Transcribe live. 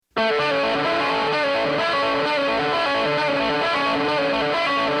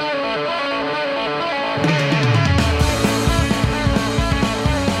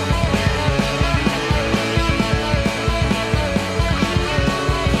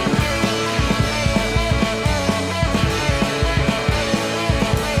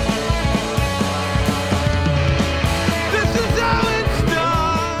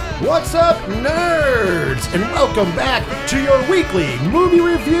and welcome back to your weekly movie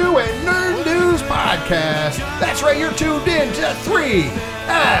review and nerd news podcast. That's right, you're tuned in to 3FN.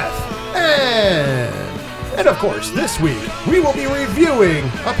 And of course, this week, we will be reviewing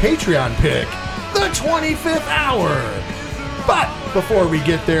a Patreon pick, The 25th Hour. But before we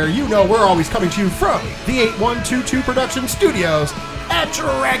get there, you know we're always coming to you from the 8122 Production Studios at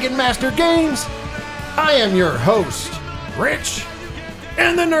Dragon Master Games. I am your host, Rich,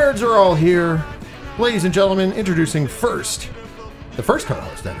 and the nerds are all here. Ladies and gentlemen, introducing the first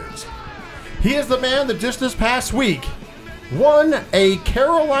co-host, that is. He is the man that just this past week won a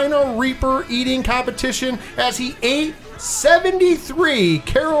Carolina Reaper eating competition as he ate 73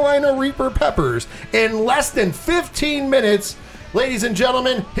 Carolina Reaper peppers in less than 15 minutes. Ladies and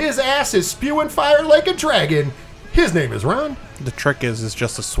gentlemen, his ass is spewing fire like a dragon. His name is Ron. The trick is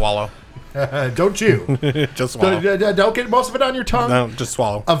just to swallow. Don't chew. Just swallow. Don't get most of it on your tongue. No, just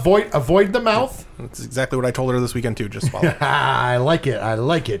swallow. Avoid the mouth. That's exactly what I told her this weekend, too. Just swallow. I like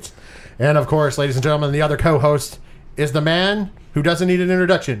it. And of course, ladies and gentlemen, the other co-host is the man who doesn't need an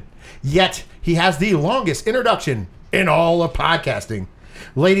introduction. Yet, he has the longest introduction in all of podcasting.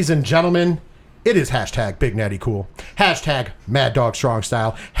 Ladies and gentlemen, it is hashtag Big Natty Cool. Hashtag Mad Dog Strong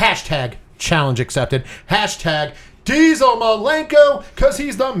Style. Hashtag Challenge Accepted. Hashtag Diesel Malenko, because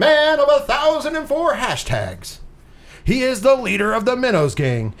he's the man of 1,004 hashtags. He is the leader of the Minnows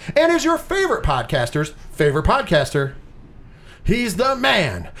Gang and is your favorite podcaster's favorite podcaster. He's the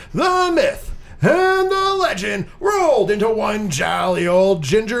man, the myth, and the legend rolled into one jolly old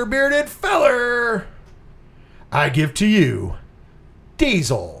ginger-bearded feller. I give to you,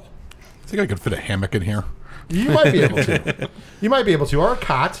 Diesel. I think I could fit a hammock in here. You might be able to. Or a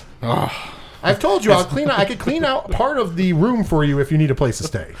cot. I've told you I could clean out part of the room for you if you need a place to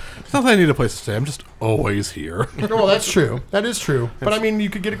stay. It's not that I need a place to stay. I'm just always here. Well, that's true. That is true. But I mean,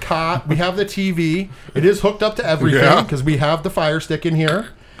 you could get a cot. We have the TV. It is hooked up to everything because we have the Fire Stick in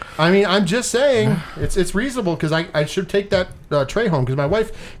here. I mean, I'm just saying it's reasonable because I should take that tray home because my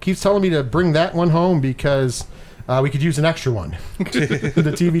wife keeps telling me to bring that one home because we could use an extra one.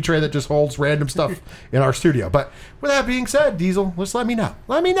 The TV tray that just holds random stuff in our studio. But with that being said, Diesel, just let me know.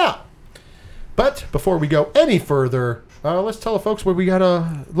 But before we go any further, let's tell the folks what we got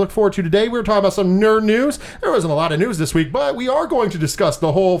to look forward to today. We were talking about some nerd news. There wasn't a lot of news this week, but we are going to discuss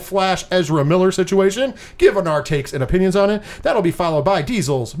the whole Flash Ezra Miller situation, giving our takes and opinions on it. That'll be followed by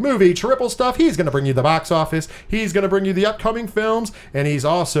Diesel's movie triple stuff. He's going to bring you the box office. He's going to bring you the upcoming films, and he's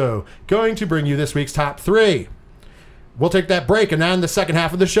also going to bring you this week's top 3. We'll take that break, and then the second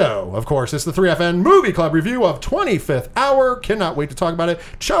half of the show, of course, it's the 3FN Movie Club review of 25th Hour. Cannot wait to talk about it.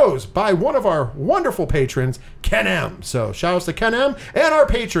 Chose by one of our wonderful patrons, Ken M. So shout outs to Ken M. and our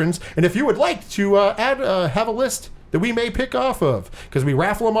patrons. And if you would like to have a list that we may pick off of, because we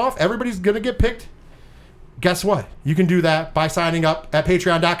raffle them off, everybody's going to get picked. Guess what? You can do that by signing up at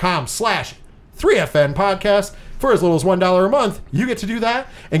patreon.com/3FN podcast. For as little as $1 a month, you get to do that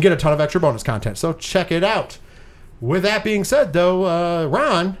and get a ton of extra bonus content. So check it out. With that being said, though,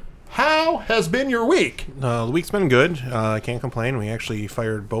 Ron, how has been your week? The week's been good. I can't complain. We actually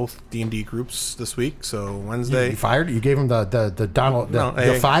fired both D&D groups this week. So Wednesday, you fired? You gave them the Donald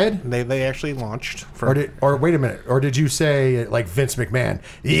the fired? They actually launched. Or wait a minute. Or did you say like Vince McMahon?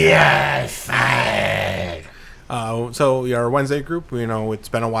 Yeah, fired. So our Wednesday group, it's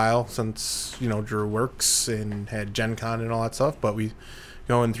been a while since Drew works and had Gen Con and all that stuff, but we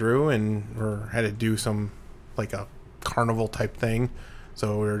going through and had to do some like a carnival type thing,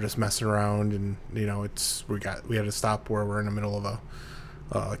 so we were just messing around, and we had to stop where we're in the middle of a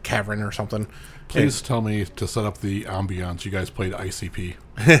cavern or something. Please tell me to set up the ambiance. You guys played ICP.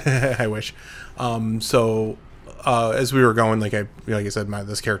 I wish. So as we were going, like I said,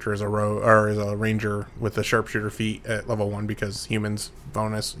 this character is a ranger with the sharpshooter feat at level 1 because humans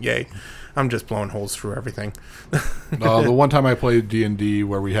bonus. Yay! I'm just blowing holes through everything. The one time I played D&D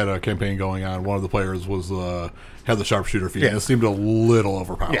where we had a campaign going on, one of the players had the sharpshooter feat, and it seemed a little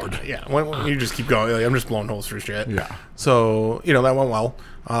overpowered. Yeah. When you just keep going, I'm just blowing holes through shit. Yeah. So that went well.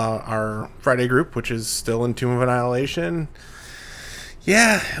 Our Friday group, which is still in Tomb of Annihilation,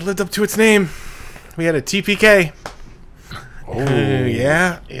 it lived up to its name. We had a TPK. Oh.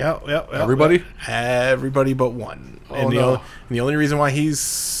 Yeah. Everybody? Everybody but one. And the only reason why he's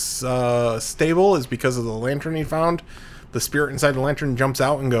stable is because of the lantern he found. The spirit inside the lantern jumps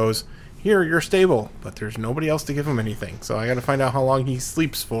out and goes, "Here, you're stable," but there's nobody else to give him anything. So I got to find out how long he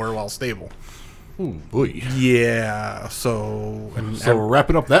sleeps for while stable. Ooh, boy. Yeah. So we're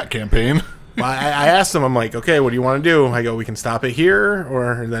wrapping up that campaign. I asked them, I'm like, okay, what do you want to do? I go, we can stop it here,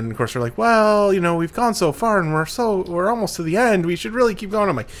 and then of course they're like, well, we've gone so far and we're almost to the end. We should really keep going.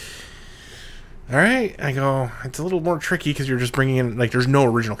 I'm like, all right. I go, it's a little more tricky because you're just bringing in, like, there's no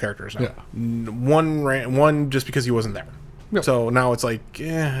original characters now. Yeah. One just because he wasn't there. Yep. So now it's like,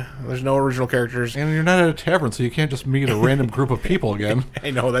 there's no original characters. And you're not at a tavern, so you can't just meet a random group of people again.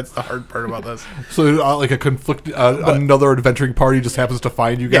 I know, that's the hard part about this. So like a conflict, another adventuring party just happens to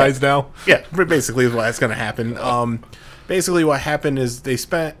find you guys now? Yeah, basically is what's going to happen. Basically what happened is they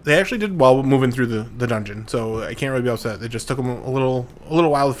actually did well moving through the dungeon, so I can't really be upset. It just took them a little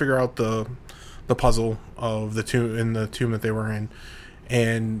while to figure out the puzzle of the tomb that they were in.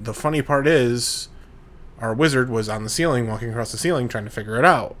 And the funny part is, our wizard was on the ceiling, walking across the ceiling, trying to figure it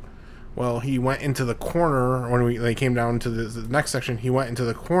out. Well, he went into the corner when they came down to the next section. He went into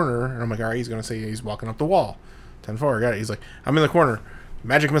the corner, and I'm like, all right, he's going to say he's walking up the wall. 10-4, I got it. He's like, I'm in the corner.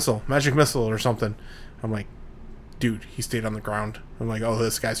 Magic missile or something. I'm like, dude, he stayed on the ground. I'm like, oh,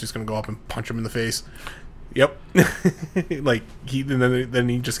 this guy's just going to go up and punch him in the face. Yep. Like, then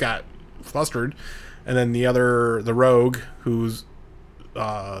he just got flustered. And then the rogue, who's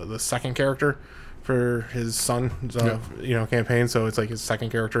the second character for his son's campaign, so it's like his second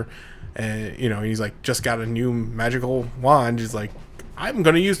character, and he's like just got a new magical wand. He's like, I'm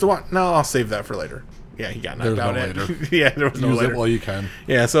gonna use the wand. No, I'll save that for later. Yeah, he got knocked out. Yeah, there was no later. Use it while you can.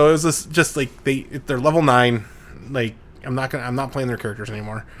 Yeah, so it was just like they're level 9. Like, I'm not playing their characters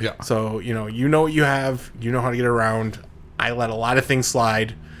anymore. Yeah. So you know what you have. You know how to get around. I let a lot of things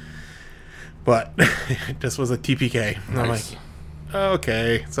slide, but this was a TPK. And I'm like,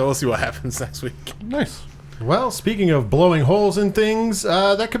 okay, so we'll see what happens next week. Nice. Well, speaking of blowing holes in things,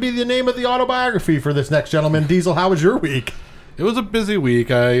 that could be the name of the autobiography for this next gentleman. Diesel, how was your week? It was a busy week.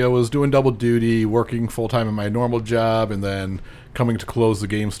 I was doing double duty, working full-time in my normal job, and then coming to close the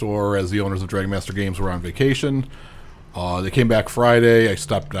game store as the owners of Dragon Master Games were on vacation. They came back Friday. I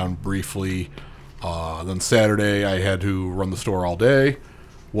stopped down briefly. Then Saturday, I had to run the store all day,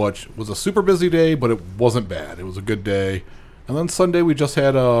 which was a super busy day, but it wasn't bad. It was a good day. And then Sunday, we just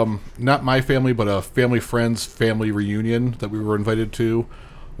had, not my family, but a friend's family reunion that we were invited to,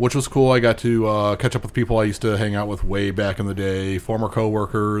 which was cool. I got to catch up with people I used to hang out with way back in the day, former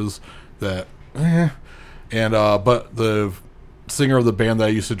coworkers but the singer of the band that I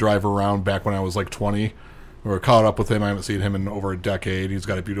used to drive around back when I was like 20, we were caught up with him. I haven't seen him in over a decade. He's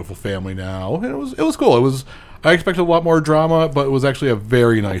got a beautiful family now. And it was cool. I expected a lot more drama, but it was actually a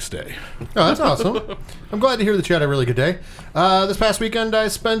very nice day. Oh, that's awesome. I'm glad to hear that you had a really good day. This past weekend, I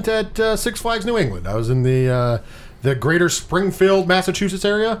spent at Six Flags New England. I was in the greater Springfield, Massachusetts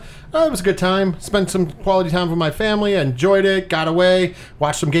area. It was a good time. Spent some quality time with my family. I enjoyed it. Got away.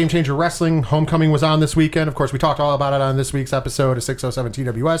 Watched some Game Changer Wrestling. Homecoming was on this weekend. Of course, we talked all about it on this week's episode of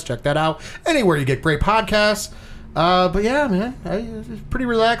 607 TWS. Check that out. Anywhere you get great podcasts. But yeah, man, it was pretty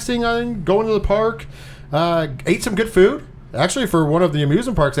relaxing. Going to the park. Ate some good food. Actually, for one of the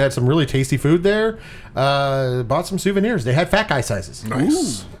amusement parks, they had some really tasty food there. Bought some souvenirs. They had fat guy sizes.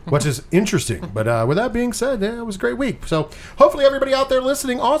 Nice. Which is interesting. But with that being said, yeah, it was a great week. So hopefully everybody out there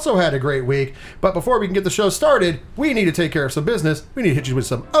listening also had a great week. But before we can get the show started, we need to take care of some business. We need to hit you with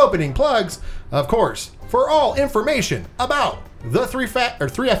some opening plugs. Of course, for all information about the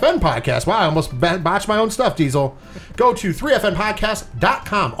 3FN podcast. Wow, I almost botched my own stuff, Diesel. Go to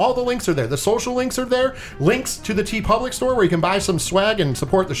 3FNpodcast.com. All the links are there. The social links are there. Links to the TeePublic store where you can buy some swag and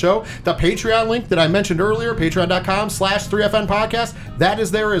support the show. The Patreon link that I mentioned earlier, patreon.com/3FNpodcast. That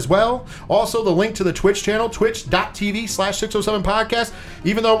is there as well. Also, the link to the Twitch channel, twitch.tv/607podcast.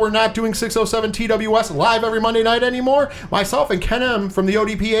 Even though we're not doing 607 TWS live every Monday night anymore, myself and Ken M from the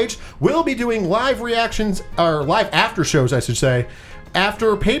ODPH will be doing live reactions, or live after shows, I should say,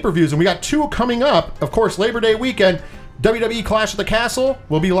 after pay-per-views, and we got 2 coming up. Of course, Labor Day weekend, WWE Clash at the Castle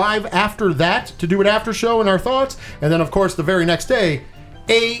will be live after that to do an after show and our thoughts, and then of course the very next day,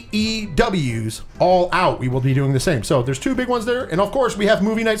 AEW's All Out. We will be doing the same. So there's 2 big ones there, and of course we have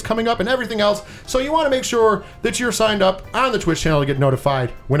movie nights coming up and everything else, so you want to make sure that you're signed up on the Twitch channel to get notified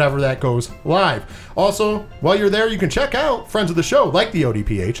whenever that goes live. Also, while you're there, you can check out friends of the show like the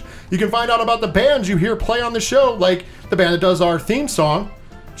ODPH. You can find out about the bands you hear play on the show, like the band that does our theme song,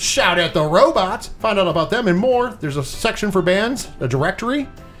 Shout at the Robots. Find out about them and more. There's a section for bands, a directory.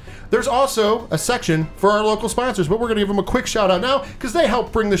 There's also a section for our local sponsors, but we're going to give them a quick shout out now because they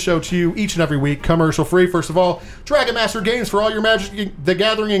help bring the show to you each and every week, commercial free. First of all, Dragon Master Games for all your Magic the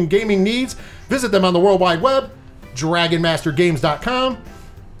Gathering and gaming needs. Visit them on the World Wide Web, dragonmastergames.com.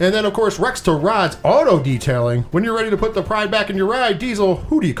 And then, of course, Rex to Rod's Auto Detailing. When you're ready to put the pride back in your ride, Diesel,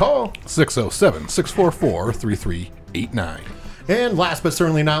 who do you call? 607-644-3389. And last but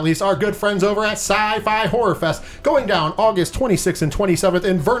certainly not least, our good friends over at Sci-Fi Horror Fest, going down August 26th and 27th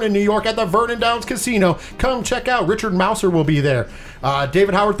in Vernon, New York at the Vernon Downs Casino. Come check out. Richard Mouser will be there.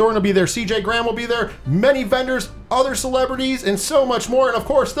 David Howard Thorne will be there. CJ Graham will be there. Many vendors, other celebrities, and so much more. And of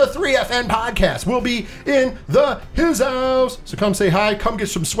course, the 3FN podcast will be in his house. So come say hi, come get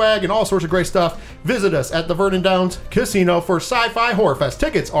some swag and all sorts of great stuff. Visit us at the Vernon Downs Casino for Sci-Fi Horror Fest.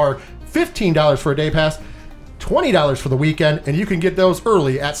 Tickets are $15 for a day pass, $20 for the weekend, and you can get those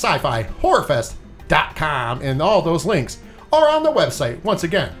early at sci-fi-horrorfest.com. And all those links are on the website. Once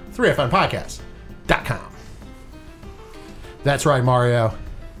again, 3fnpodcast.com. That's right, Mario.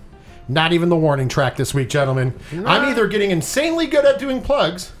 Not even the warning track this week, gentlemen. I'm either getting insanely good at doing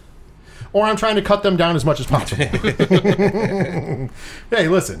plugs, or I'm trying to cut them down as much as possible. Hey,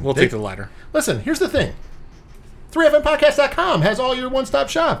 listen. We'll take the latter. Listen, here's the thing. 3fnpodcast.com has all your one-stop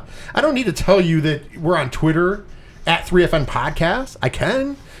shop. I don't need to tell you that we're on Twitter at 3FN Podcast. I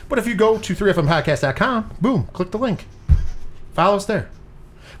can. But if you go to 3fnpodcast.com, boom, click the link. Follow us there.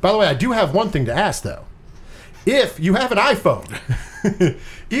 By the way, I do have one thing to ask, though. If you have an iPhone,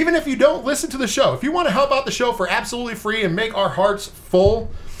 even if you don't listen to the show, if you want to help out the show for absolutely free and make our hearts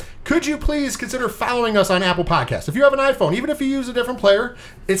full, could you please consider following us on Apple Podcasts? If you have an iPhone, even if you use a different player,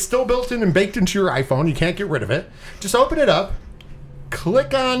 it's still built in and baked into your iPhone. You can't get rid of it. Just open it up,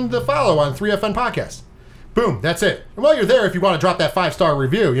 click on the follow on 3FN Podcast. Boom, that's it. And while you're there, if you want to drop that 5-star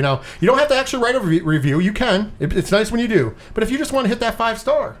review, you don't have to actually write a review. You can. It's nice when you do. But if you just want to hit that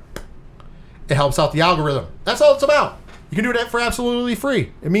 5-star, it helps out the algorithm. That's all it's about. You can do that for absolutely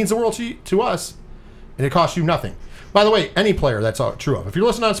free. It means the world to us, and it costs you nothing. By the way, any player that's all true of. If you're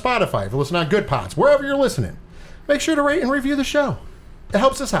listening on Spotify, if you're listening on Good Pods, wherever you're listening, make sure to rate and review the show. It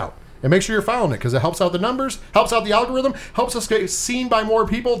helps us out. And make sure you're following it because it helps out the numbers, helps out the algorithm, helps us get seen by more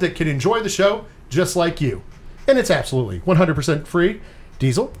people that can enjoy the show just like you. And it's absolutely 100% free.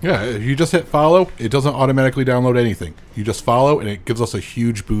 Diesel? Yeah, if you just hit follow, it doesn't automatically download anything. You just follow, and it gives us a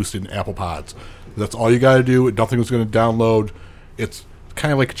huge boost in Apple Pods. That's all you got to do. Nothing's going to download. It's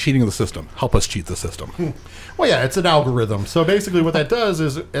kind of like cheating the system. Help us cheat the system. Well, yeah, it's an algorithm. So basically what that does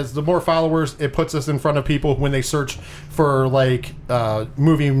is, as the more followers, it puts us in front of people when they search for, like,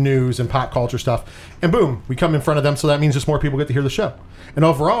 movie news and pop culture stuff. And boom, we come in front of them, so that means just more people get to hear the show. And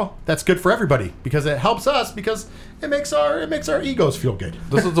overall, that's good for everybody because it helps us because it makes our egos feel good.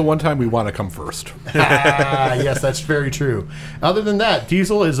 This is the one time we want to come first. Yes, that's very true. Other than that,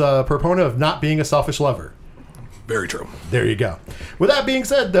 Diesel is a proponent of not being a selfish lover. Very true. There you go. With that being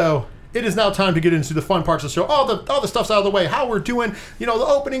said, though, it is now time to get into the fun parts of the show. All the stuff's out of the way. How we're doing, the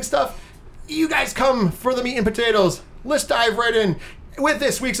opening stuff. You guys come for the meat and potatoes. Let's dive right in with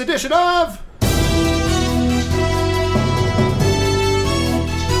this week's edition of...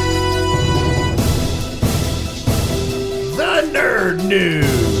 The Nerd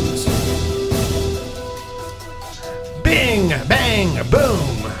News. Bing, bang,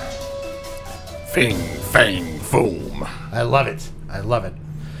 boom. Fing, fang, foom. I love it. I love it.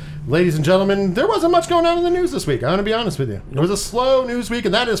 Ladies and gentlemen, there wasn't much going on in the news this week. I'm going to be honest with you. It was a slow news week,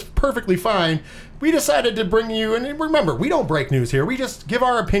 and that is perfectly fine. We decided to bring you, and remember, we don't break news here. We just give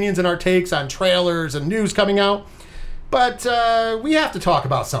our opinions and our takes on trailers and news coming out. But we have to talk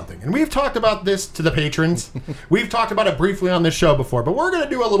about something. And we've talked about this to the patrons. We've talked about it briefly on this show before. But we're going to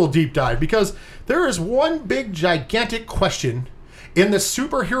do a little deep dive because there is one big, gigantic question in the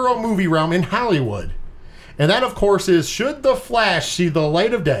superhero movie realm in Hollywood. And that, of course, is should The Flash see the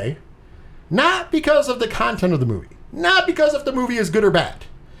light of day? Not because of the content of the movie. Not because if the movie is good or bad.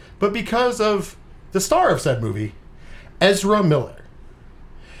 But because of the star of said movie, Ezra Miller.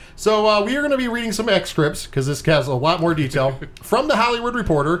 So we are going to be reading some excerpts, because this has a lot more detail, from The Hollywood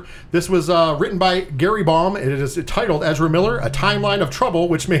Reporter. This was written by Gary Baum. It is titled Ezra Miller, A Timeline of Trouble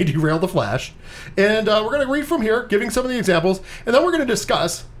Which May Derail the Flash. And we're going to read from here, giving some of the examples, and then we're going to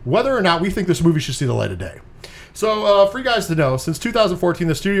discuss whether or not we think this movie should see the light of day. So for you guys to know, since 2014,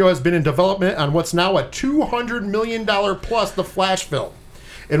 the studio has been in development on what's now a $200 million plus The Flash film,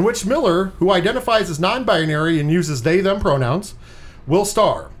 in which Miller, who identifies as non-binary and uses they-them pronouns, will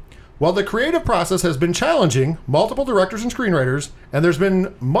star. While the creative process has been challenging, multiple directors and screenwriters, and there's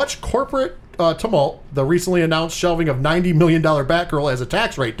been much corporate tumult, the recently announced shelving of $90 million Batgirl as a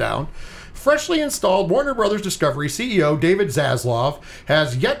tax rate down, freshly installed Warner Brothers Discovery CEO David Zaslav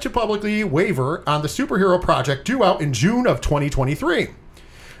has yet to publicly waver on the superhero project due out in June of 2023.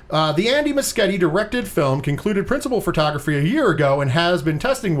 The Andy Muschietti directed film concluded principal photography a year ago and has been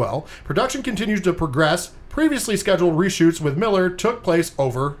testing well. Production continues to progress. Previously scheduled reshoots with Miller took place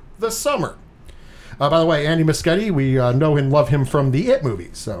over the summer. By the way, Andy Muschietti, we know and love him from the It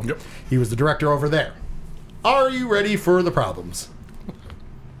movies. So He was the director over there. Are you ready for the problems?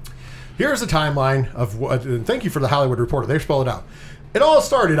 Here's a timeline of what, and thank you for the Hollywood Reporter. They spelled it out. It all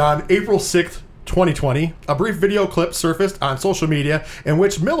started on April 6th, 2020. A brief video clip surfaced on social media in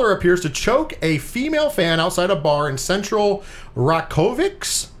which Miller appears to choke a female fan outside a bar in central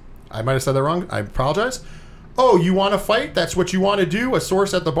Rakovics. I might have said that wrong. I apologize. Oh, you want to fight? That's what you want to do? A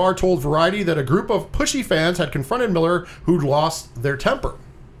source at the bar told Variety that a group of pushy fans had confronted Miller, who'd lost their temper.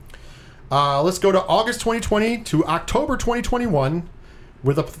 Let's go to August 2020 to October 2021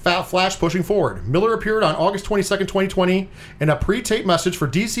 with a flash pushing forward. Miller appeared on August 22nd, 2020 in a pre-tape message for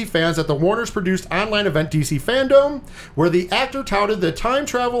DC fans at the Warner's-produced online event DC Fandom, where the actor touted the time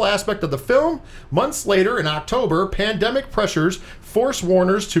travel aspect of the film. Months later, in October, pandemic pressures forced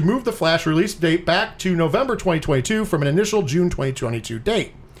Warner's to move the Flash release date back to November 2022 from an initial June 2022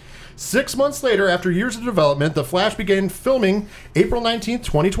 date. 6 months later, after years of development, The Flash began filming April 19th,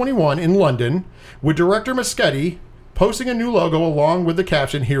 2021 in London, with director Muschietti posting a new logo along with the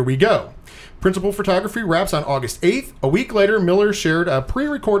caption, "Here we go." Principal photography wraps on August 8th. A week later, Miller shared a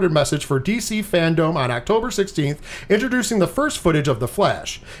pre-recorded message for DC Fandom on October 16th, introducing the first footage of The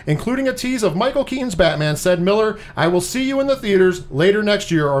Flash. Including a tease of Michael Keaton's Batman, said Miller, "I will see you in the theaters later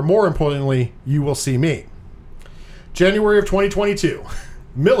next year, or more importantly, you will see me." January of 2022.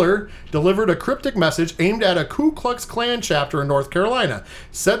 Miller delivered a cryptic message aimed at a Ku Klux Klan chapter in North Carolina.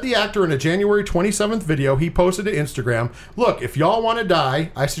 Said the actor in a January 27th video he posted to Instagram, "Look, if y'all want to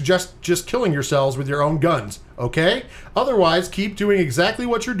die, I suggest just killing yourselves with your own guns, okay? Otherwise, keep doing exactly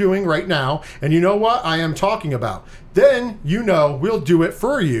what you're doing right now, and you know what I am talking about. Then, you know, we'll do it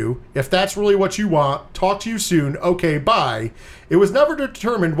for you. If that's really what you want, talk to you soon. Okay, bye." It was never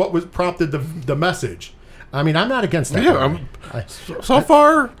determined what was prompted the message. I mean, I'm not against that. Yeah, so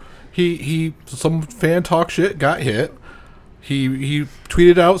far, he some fan talk shit, got hit. He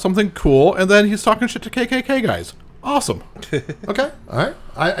tweeted out something cool, and then he's talking shit to KKK guys. Awesome. Okay, all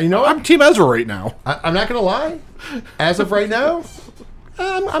right. You know what? I'm Team Ezra right now. I'm not gonna lie. As of right now,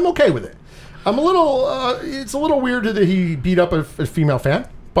 I'm okay with it. I'm a little. It's a little weird that he beat up a female fan,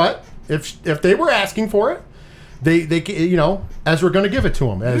 but if they were asking for it, they you know, as we're going to give it to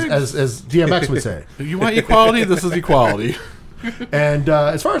him, as DMX would say. You want equality? This is equality. And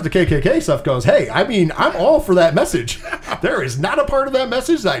as far as the KKK stuff goes, hey, I mean, I'm all for that message. There is not a part of that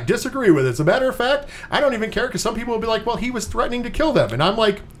message that I disagree with. As a matter of fact, I don't even care, because some people will be like, well, he was threatening to kill them. And I'm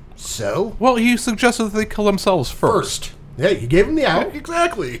like, so? Well, he suggested that they kill themselves first. Hey, he gave them the out.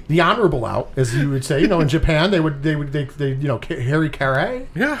 Exactly. The honorable out, as you would say. You know, in Japan, they you know, Harry Carey.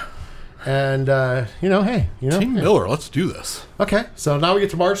 Yeah. And, you know, hey. You know, Team Miller, let's do this. Okay, so now we get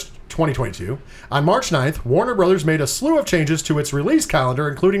to March 2022. On March 9th, Warner Brothers made a slew of changes to its release calendar,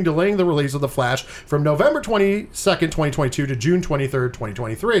 including delaying the release of The Flash from November 22nd, 2022 to June 23rd,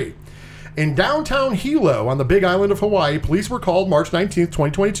 2023. In downtown Hilo on the Big Island of Hawaii, police were called March 19th,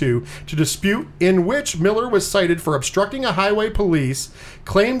 2022 to dispute in which Miller was cited for obstructing a highway. Police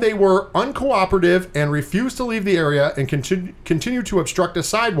claimed they were uncooperative and refused to leave the area and continue to obstruct a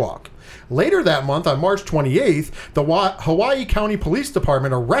sidewalk. Later that month, on March 28th, the Hawaii County Police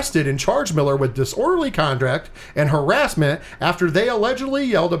Department arrested and charged Miller with disorderly conduct and harassment after they allegedly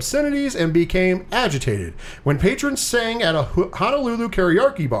yelled obscenities and became agitated when patrons sang at a Honolulu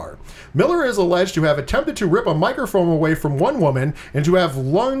karaoke bar. Miller is alleged to have attempted to rip a microphone away from one woman and to have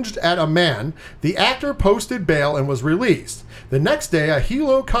lunged at a man. The actor posted bail and was released. The next day, a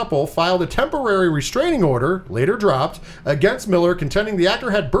Hilo couple filed a temporary restraining order, later dropped, against Miller, contending the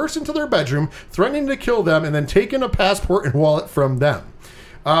actor had burst into their bedroom, threatening to kill them, and then taken a passport and wallet from them.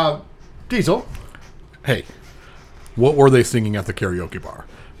 Diesel. Hey, what were they singing at the karaoke bar?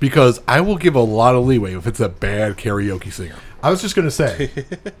 Because I will give a lot of leeway if it's a bad karaoke singer. I was just going to say,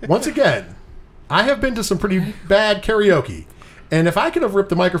 once again, I have been to some pretty bad karaoke, and if I could have ripped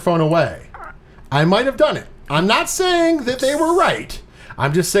the microphone away, I might have done it. I'm not saying that they were right.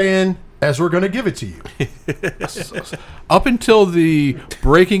 I'm just saying, as we're going to give it to you. Up until the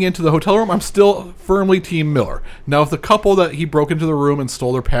breaking into the hotel room, I'm still firmly Team Miller. Now, if the couple that he broke into the room and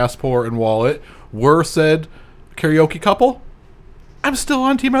stole their passport and wallet were said karaoke couple, I'm still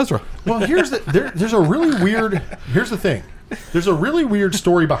on Team Ezra. Well, there's a really weird. Here's the thing. There's a really weird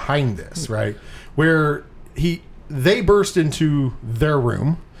story behind this, right? Where they burst into their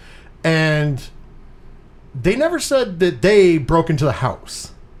room, and they never said that they broke into the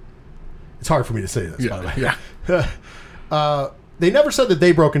house. It's hard for me to say this, by the way. Yeah. They never said that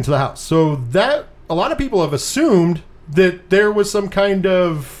they broke into the house. So that a lot of people have assumed that there was some kind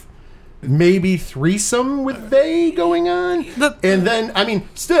of maybe threesome with they going on. And then, I mean,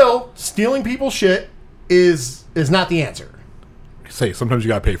 still, stealing people's shit is not the answer. Say, sometimes you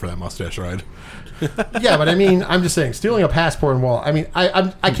gotta pay for that mustache ride. Yeah, but I mean, I'm just saying, stealing a passport and wallet. I mean,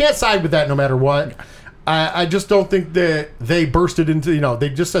 I can't side with that no matter what. I just don't think that they bursted into, they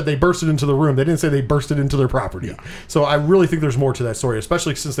just said they bursted into the room. They didn't say they bursted into their property. Yeah. So I really think there's more to that story,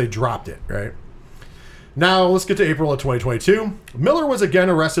 especially since they dropped it, right? Now, let's get to April of 2022. Miller was again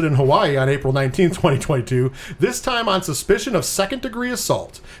arrested in Hawaii on April 19, 2022, this time on suspicion of second-degree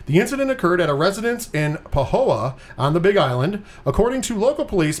assault. The incident occurred at a residence in Pahoa on the Big Island. According to local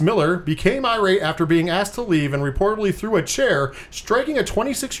police, Miller became irate after being asked to leave and reportedly threw a chair, striking a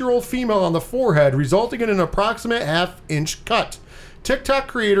 26-year-old female on the forehead, resulting in an approximate half-inch cut. TikTok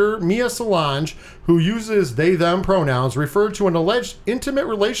creator Mia Solange, who uses they-them pronouns, referred to an alleged intimate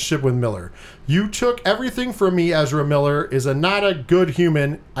relationship with Miller. "You took everything from me, Ezra Miller is not a good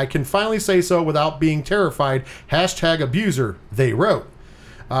human. I can finally say so without being terrified. #abuser," they wrote.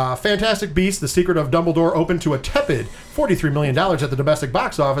 Fantastic Beasts, The Secret of Dumbledore opened to a tepid $43 million at the domestic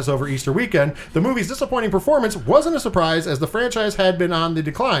box office over Easter weekend. The movie's disappointing performance wasn't a surprise as the franchise had been on the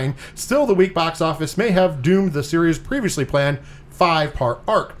decline. Still, the weak box office may have doomed the series' previously planned 5-part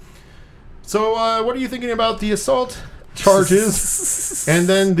arc. So, what are you thinking about the assault charges and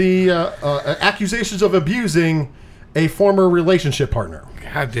then the accusations of abusing a former relationship partner?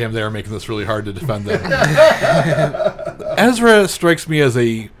 God damn, they are making this really hard to defend them. Ezra strikes me as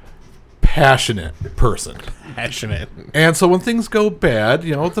a passionate person. Passionate. And so when things go bad,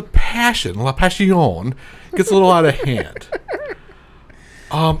 the passion, la passion, gets a little out of hand.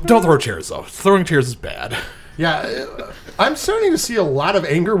 Don't throw chairs, though. Throwing chairs is bad. Yeah, I'm starting to see a lot of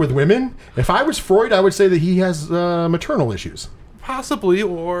anger with women. If I was Freud, I would say that he has maternal issues. Possibly,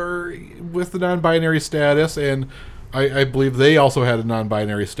 or with the non-binary status, and I believe they also had a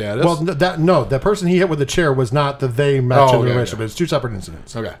non-binary status. Well, the person he hit with the chair was not the they match in the relationship. It's two separate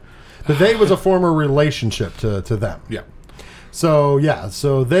incidents. Okay. The they was a former relationship to them. Yeah.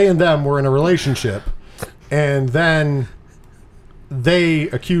 So they and them were in a relationship, and then they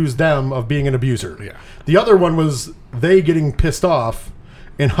accused them of being an abuser. Yeah. The other one was they getting pissed off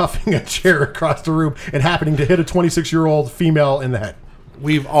and huffing a chair across the room and happening to hit a 26-year-old female in the head.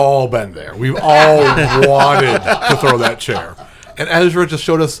 We've all been there. We've all wanted to throw that chair. And Ezra just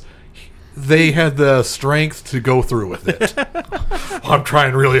showed us they had the strength to go through with it. I'm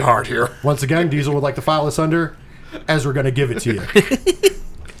trying really hard here. Once again, Diesel would like to file this under Ezra going to give it to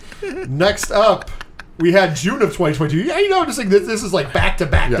you. Next up, we had June of 2022. Are you noticing that this is like back to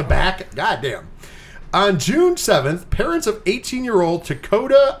back to back? God damn. On June 7th, parents of 18-year-old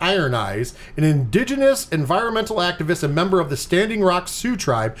Dakota Iron Eyes, an indigenous environmental activist and member of the Standing Rock Sioux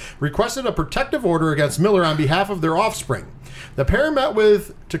tribe, requested a protective order against Miller on behalf of their offspring. The pair met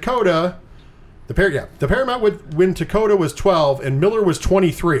with Dakota. The pair met when Dakota was 12 and Miller was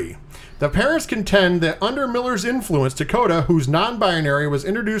 23. The parents contend that under Miller's influence, Dakota, who's non-binary, was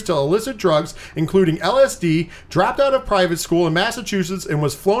introduced to illicit drugs, including LSD, dropped out of private school in Massachusetts, and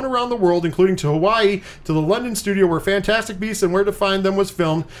was flown around the world, including to Hawaii, to the London studio where Fantastic Beasts and Where to Find Them was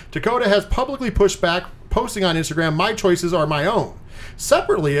filmed. Dakota has publicly pushed back, posting on Instagram, "My choices are my own."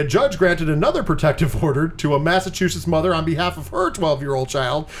 Separately, a judge granted another protective order to a Massachusetts mother on behalf of her 12-year-old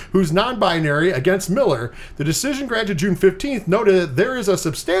child, who's non-binary, against Miller. The decision granted June 15th noted that there is a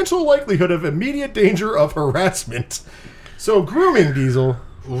substantial likelihood of immediate danger of harassment. So, grooming, Diesel.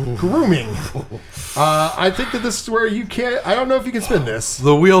 Ooh. Grooming. I think that this is where you can't... I don't know if you can spin this.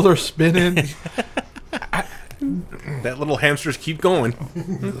 The wheels are spinning. That little hamsters keep going.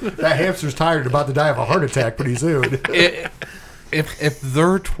 That hamster's tired, about to die of a heart attack pretty soon. If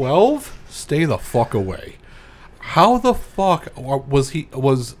they're 12, stay the fuck away. How the fuck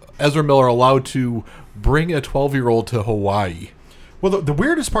was Ezra Miller allowed to bring a 12-year-old to Hawaii? Well, the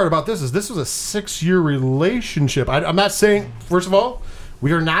weirdest part about this is this was a 6-year relationship. I'm not saying, first of all,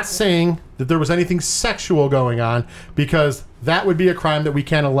 we are not saying that there was anything sexual going on, because that would be a crime that we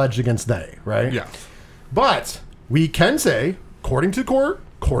can't allege against they, right? Yeah. But we can say, according to court,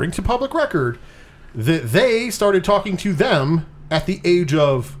 according to public record, that they started talking to them at the age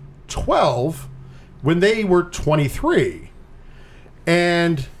of 12 when they were 23.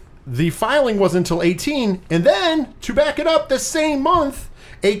 And the filing wasn't until 18. And then, to back it up, the same month,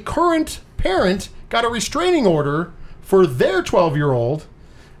 a current parent got a restraining order for their 12-year-old.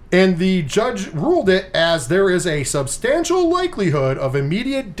 And the judge ruled it as there is a substantial likelihood of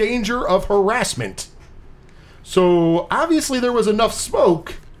immediate danger of harassment. So, obviously, there was enough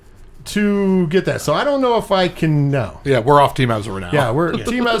smoke to get that. So I don't know if I can know. Yeah, we're off Team Ezra now. Yeah, we're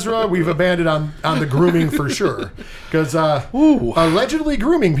Team Ezra. We've abandoned on the grooming for sure. Because allegedly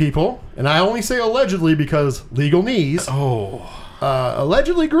grooming people, and I only say allegedly because legal knees. Oh.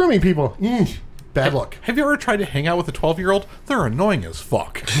 Allegedly grooming people. bad luck. Have you ever tried to hang out with a 12-year-old? They're annoying as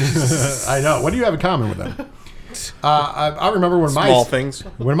fuck. I know. What do you have in common with them? I remember when Small things.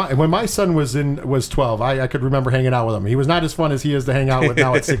 when my son was 12, I could remember hanging out with him. He was not as fun as he is to hang out with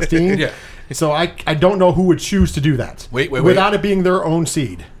now at 16. Yeah. So I don't know who would choose to do that. Wait. Without it being their own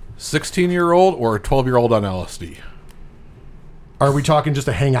seed. 16-year-old or a 12-year-old on LSD? Are we talking just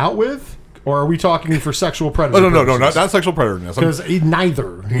to hang out with? Or are we talking for sexual predator? Oh, no, not sexual predatorness. Because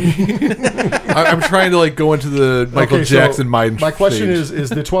neither. I'm trying to like go into the Michael Jackson mind. My question stage. is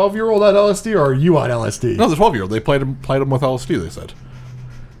the 12-year-old on LSD or are you on LSD? No, the 12-year-old. They played him with LSD. They said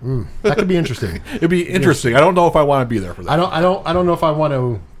that could be interesting. it'd be interesting. I don't know if I want to be there for that. I don't know if I want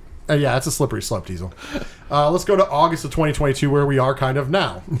to. Yeah, it's a slippery slope, Diesel. Let's go to August of 2022, where we are kind of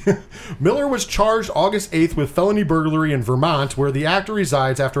now. Miller was charged August 8th with felony burglary in Vermont, where the actor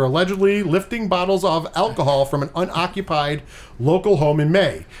resides, after allegedly lifting bottles of alcohol from an unoccupied local home in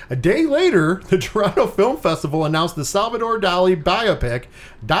May. A day later, the Toronto Film Festival announced the Salvador Dali biopic,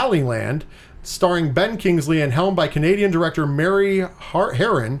 Daliland, starring Ben Kingsley and helmed by Canadian director Mary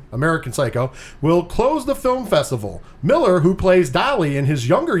Herron, American Psycho, will close the film festival. Miller, who plays Dali in his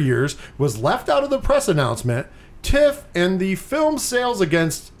younger years, was left out of the press announcement. TIFF and the film sales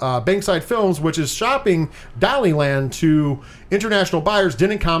against Bankside Films, which is shopping Daliland to international buyers,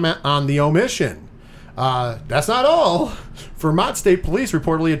 didn't comment on the omission. That's not all. Vermont State Police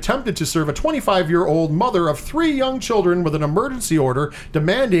reportedly attempted to serve a 25-year-old mother of 3 young children with an emergency order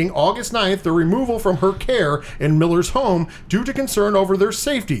demanding August 9th the removal from her care in Miller's home due to concern over their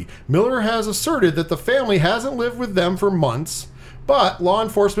safety. Miller has asserted that the family hasn't lived with them for months, but law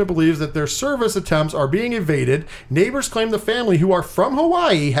enforcement believes that their service attempts are being evaded. Neighbors claim the family, who are from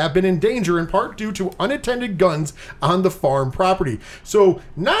Hawaii, have been in danger in part due to unattended guns on the farm property. So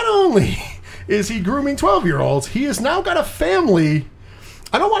not only is he grooming 12-year-olds, he has now got a family,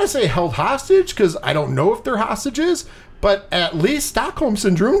 I don't want to say held hostage, because I don't know if they're hostages, but at least Stockholm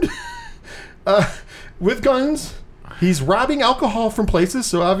Syndrome with guns. He's robbing alcohol from places,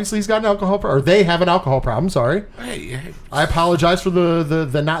 so obviously he's got an alcohol or they have an alcohol problem, sorry. Hey, I apologize for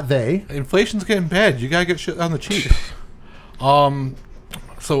the not they. Inflation's getting bad. You gotta get shit on the cheap.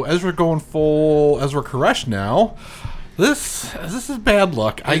 So Ezra going full Ezra Koresh now. This is bad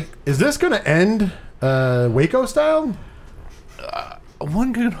luck. Is this going to end Waco style?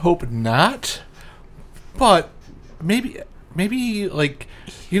 One can hope not, but maybe like,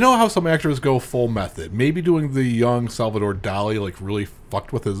 you know how some actors go full method. Maybe doing the young Salvador Dali like really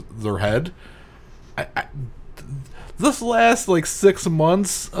fucked with their head. This last like 6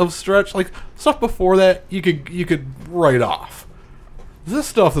 months of stretch, like stuff before that, you could write off. This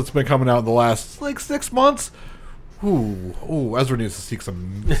stuff that's been coming out in the last like 6 months. Ooh, Ezra needs to seek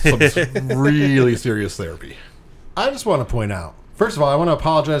some really serious therapy. I just want to point out, first of all, I want to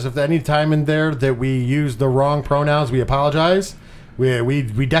apologize if any time in there that we used the wrong pronouns. We apologize. We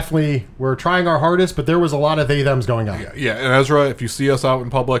definitely were trying our hardest, but there was a lot of they-thems going on. Yeah, and Ezra, if you see us out in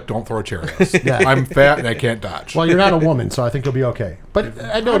public, don't throw a chair at us. Yeah. I'm fat and I can't dodge. Well, you're not a woman, so I think you'll be okay. But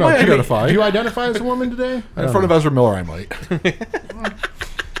I don't know. Do you identify as a woman today? In front of Ezra Miller, I might.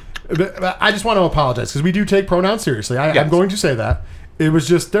 But I just want to apologize because we do take pronouns seriously. I'm going to say that. It was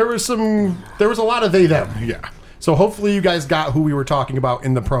just there was a lot of they-them. Yeah. So hopefully you guys got who we were talking about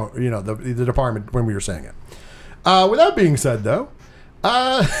in the the department when we were saying it. With that being said, though,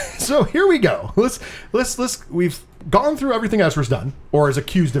 so here we go. Let's we've gone through everything Ezra's done or is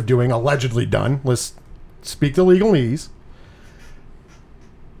accused of doing, allegedly done. Let's speak the legalese.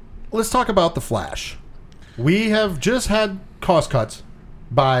 Let's talk about The Flash. We have just had cost cuts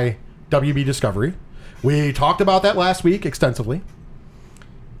by WB Discovery. We talked about that last week extensively.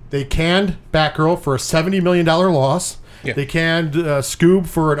 They canned Batgirl for a $70 million loss. Yeah. They canned Scoob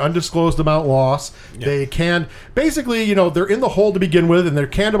for an undisclosed amount loss. Yeah. They canned... Basically, they're in the hole to begin with, and they're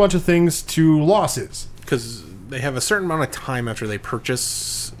canned a bunch of things to losses. Because they have a certain amount of time after they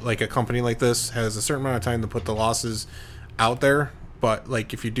purchase, like a company like this, has a certain amount of time to put the losses out there. But,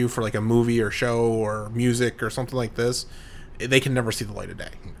 like, if you do for, like, a movie or show or music or something like this, they can never see the light of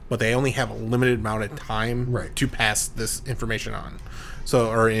day. But they only have a limited amount of time to pass this information on.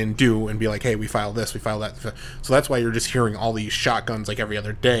 And be like, hey, we filed this, we filed that. So that's why you're just hearing all these shotguns like every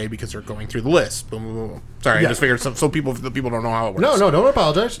other day, because they're going through the list. Boom, boom, boom. Sorry, I just figured the people don't know how it works. No, don't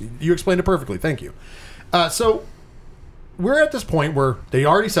apologize. You explained it perfectly. Thank you. So we're at this point where they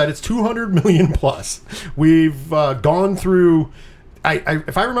already said it's $200 million plus. We've gone through,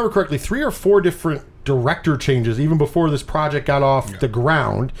 if I remember correctly, 3 or 4 different director changes even before this project got off the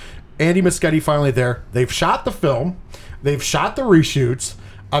ground. Andy Muschietti finally there. They've shot the film. They've shot the reshoots.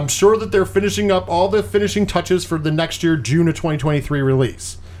 I'm sure that they're finishing up all the finishing touches for the next year, June of 2023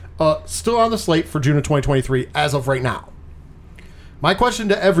 release. still on the slate for June of 2023 as of right now. My question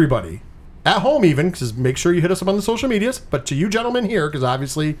to everybody, at home even, because make sure you hit us up on the social medias, but to you gentlemen here, because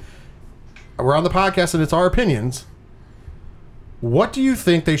obviously we're on the podcast and it's our opinions, what do you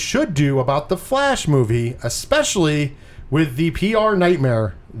think they should do about the Flash movie, especially with the PR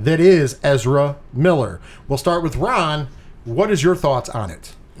nightmare that is Ezra Miller? We'll start with Ron. What is your thoughts on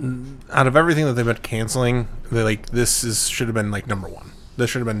it? Out of everything that they've been canceling, should have been like number one.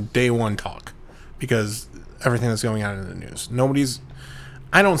 This should have been day one talk, because everything that's going on in the news.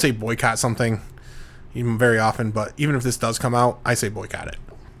 I don't say boycott something even very often, but even if this does come out, I say boycott it.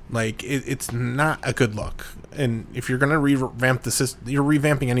 Like, it's not a good look. And if you're going to revamp the system, you're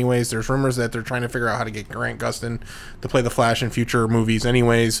revamping anyways. There's rumors that they're trying to figure out how to get Grant Gustin to play the Flash in future movies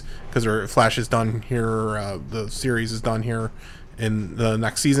anyways, because Flash is done here, the series is done here in the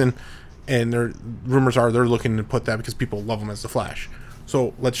next season. And rumors are they're looking to put that because people love him as the Flash.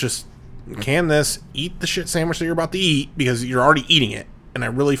 So let's just can this, eat the shit sandwich that you're about to eat, because you're already eating it. And I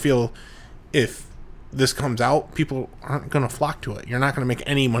really feel if this comes out, people aren't going to flock to it. You're not going to make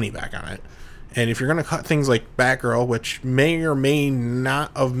any money back on it. And if you're going to cut things like Batgirl, which may or may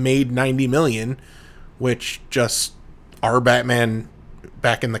not have made $90 million, which just our Batman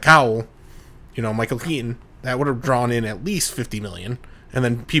back in the cowl, Michael Keaton, that would have drawn in at least $50 million. And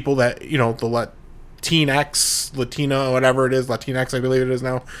then people that, the Latina, whatever it is, Latinx, I believe it is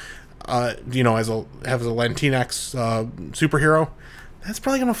now, as a Latinx superhero, that's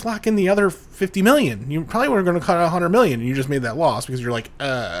probably going to flock in the other $50 million. You probably were going to cut $100 million, and you just made that loss because you're like,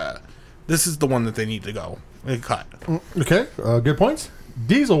 this is the one that they need to go and cut. Okay, good points.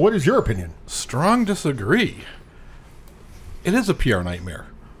 Diesel, what is your opinion? Strong disagree. It is a PR nightmare,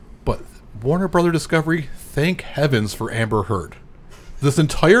 but Warner Brother Discovery, thank heavens for Amber Heard. This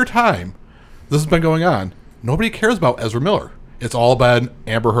entire time this has been going on, nobody cares about Ezra Miller. It's all about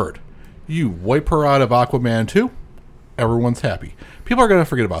Amber Heard. You wipe her out of Aquaman 2, everyone's happy. People are going to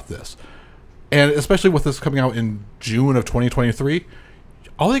forget about this. And especially with this coming out in June of 2023,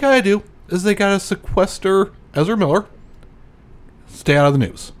 all they got to do is they got to sequester Ezra Miller, stay out of the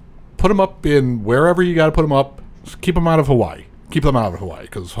news. Put him up in wherever you got to put him up. Keep him out of Hawaii. Keep them out of Hawaii,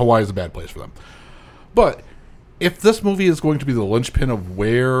 because Hawaii is a bad place for them. But if this movie is going to be the linchpin of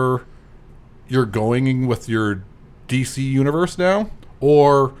where you're going with your DC universe now,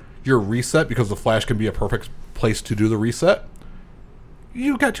 or your reset, because the Flash can be a perfect place to do the reset,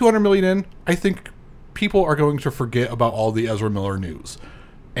 you got $200 million in. I think people are going to forget about all the Ezra Miller news.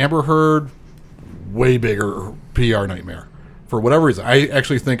 Amber Heard, way bigger PR nightmare. For whatever reason, I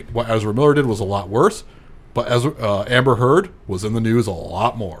actually think what Ezra Miller did was a lot worse, but Amber Heard was in the news a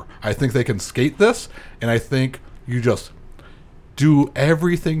lot more. I think they can skate this, and I think you just do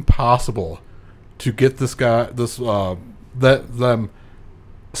everything possible to get them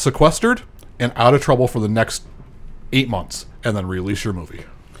sequestered and out of trouble for the next 8 months, and then release your movie.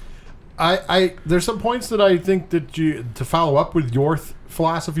 There's some points that I think that to follow up with your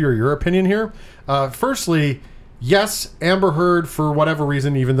philosophy or your opinion here. Firstly, yes, Amber Heard, for whatever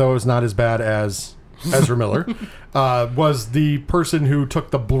reason, even though it's not as bad as Ezra Miller, was the person who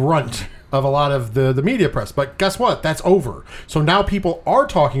took the brunt of a lot of the media press. But guess what? That's over. So now people are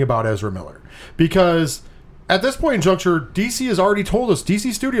talking about Ezra Miller, because at this point in juncture, DC has already told us,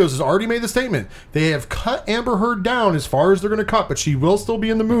 DC Studios has already made the statement. They have cut Amber Heard down as far as they're going to cut, but she will still be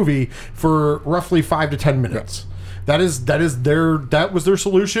in the movie for roughly 5 to 10 minutes. Yeah. That was their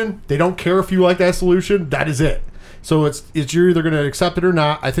solution. They don't care if you like that solution. That is it. So it's you're either going to accept it or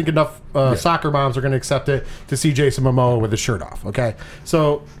not. I think enough soccer moms are going to accept it to see Jason Momoa with his shirt off. Okay,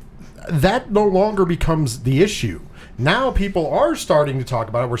 so that no longer becomes the issue. Now people are starting to talk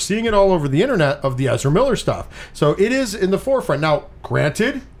about it. We're seeing it all over the internet of the Ezra Miller stuff. So it is in the forefront. Now,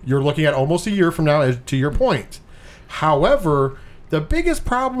 granted, you're looking at almost a year from now, to your point. However, the biggest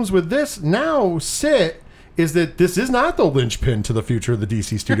problems with this now is that this is not the linchpin to the future of the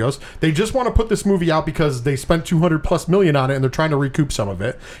DC Studios. They just want to put this movie out because they spent $200+ million on it and they're trying to recoup some of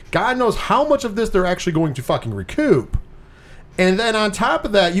it. God knows how much of this they're actually going to fucking recoup. And then on top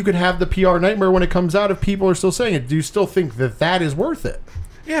of that, you could have the PR nightmare when it comes out if people are still saying it. Do you still think that that is worth it?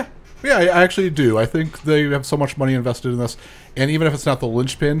 Yeah, I actually do. I think they have so much money invested in this. And even if it's not the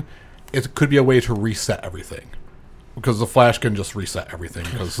linchpin, it could be a way to reset everything. Because the Flash can just reset everything.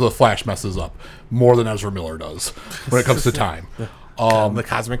 Because the Flash messes up more than Ezra Miller does when it comes to time. The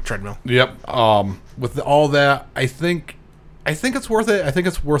cosmic treadmill. Yep. With all that, I think it's worth it. I think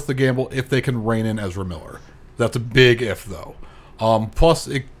it's worth the gamble if they can rein in Ezra Miller. That's a big if, though. Plus,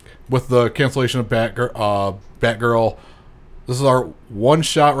 with the cancellation of Batgirl, this is our one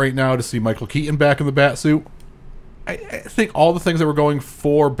shot right now to see Michael Keaton back in the Batsuit. I think all the things that were going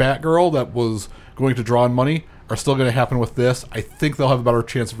for Batgirl that was going to draw in money are still going to happen with this. I think they'll have a better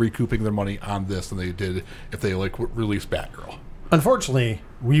chance of recouping their money on this than they did if they released Batgirl. Unfortunately,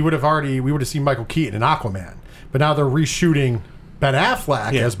 we would have seen Michael Keaton in Aquaman, but now they're reshooting Ben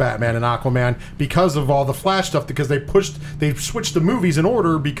Affleck as Batman and Aquaman because of all the Flash stuff, because they switched the movies in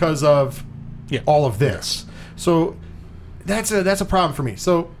order because of all of this. So that's a problem for me.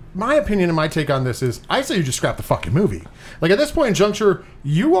 So my opinion and my take on this is, I say you just scrap the fucking movie. Like, at this point in juncture,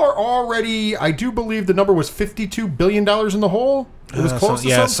 you are already, I do believe the number was $52 billion in the hole. It was close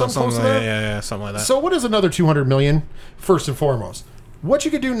to something close to that. Yeah, something like that. So what is another $200 million, first and foremost? What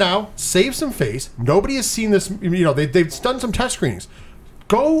you could do now, save some face. Nobody has seen this. They've done some test screenings.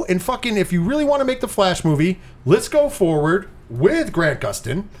 Go and fucking, if you really want to make the Flash movie, let's go forward with Grant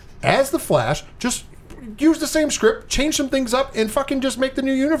Gustin as the Flash. Just use the same script, change some things up, and fucking just make the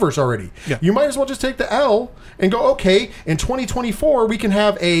new universe already. Yeah. You might as well just take the L and go, okay, in 2024, we can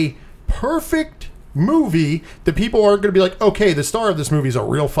have a perfect movie that people aren't going to be like, okay, the star of this movie is a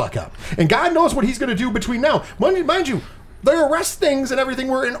real fuck up. And God knows what he's going to do between now. Mind you, their arrest things and everything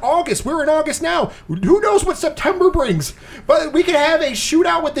were in August. We're in August now. Who knows what September brings? But we could have a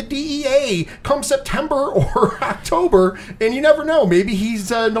shootout with the DEA come September or October, and you never know. Maybe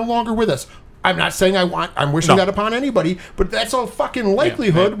he's no longer with us. I'm not saying I'm wishing that upon anybody, but that's a fucking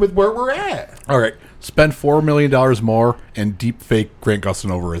likelihood with where we're at. All right. Spend $4 million more and deep fake Grant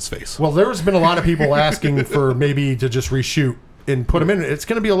Gustin over his face. Well, there's been a lot of people asking for maybe to just reshoot and put them in. It's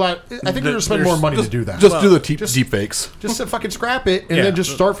going to be a lot. I think they're going to spend more money to do that. Just do the deep fakes. Just to fucking scrap it and then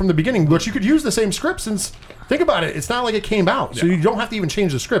just start from the beginning. But you could use the same script since, think about it, it's not like it came out. So you don't have to even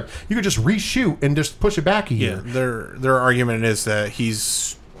change the script. You could just reshoot and just push it back a year. Yeah, their argument is that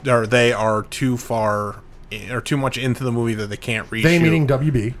they are too far or too much into the movie that they can't reshoot. They meaning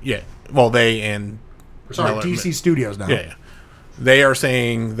WB. Yeah. Well, they and... Sorry, DC Studios now. Yeah. They are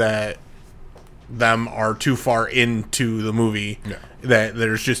saying that them are too far into the movie, that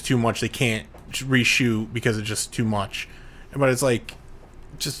there's just too much they can't reshoot because it's just too much. But it's like,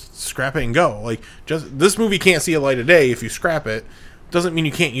 just scrap it and go. Like, just this movie can't see a light of day if you scrap it. Doesn't mean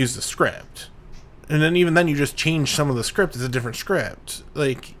you can't use the script. And then even then you just change some of the script. It's a different script.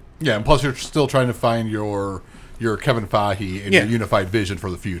 Like, yeah, and plus you're still trying to find your Kevin Feige and your unified vision for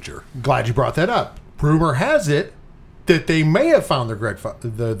the future. Glad you brought that up. Rumor has it that they may have found their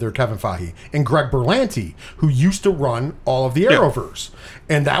Kevin Feige and Greg Berlanti, who used to run all of the Arrowverse.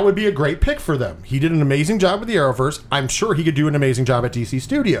 And that would be a great pick for them. He did an amazing job with the Arrowverse. I'm sure he could do an amazing job at DC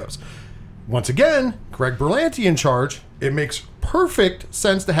Studios. Once again, Greg Berlanti in charge. It makes perfect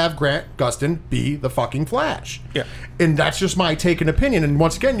sense to have Grant Gustin be the fucking Flash. Yeah. And that's just my take and opinion. And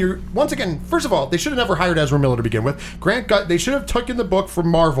once again, first of all, they should have never hired Ezra Miller to begin with. They should have taken the book from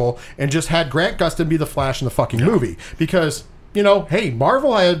Marvel and just had Grant Gustin be the Flash in the fucking movie. Because, hey,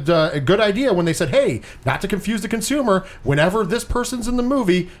 Marvel had a good idea when they said, hey, not to confuse the consumer, whenever this person's in the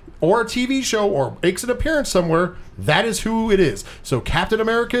movie or a TV show or makes an appearance somewhere, that is who it is. So Captain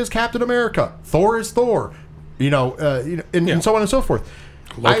America is Captain America. Thor is Thor. And so on and so forth.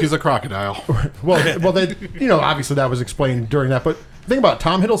 Loki's a crocodile. Well, obviously that was explained during that. But think about it,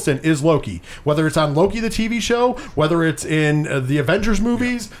 Tom Hiddleston is Loki. Whether it's on Loki the TV show, whether it's in the Avengers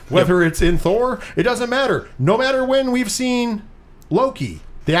movies, whether it's in Thor, it doesn't matter. No matter when we've seen Loki,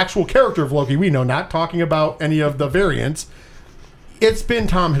 the actual character of Loki, we know, not talking about any of the variants, it's been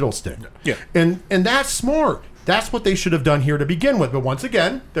Tom Hiddleston. Yeah. And that's smart. That's what they should have done here to begin with. But once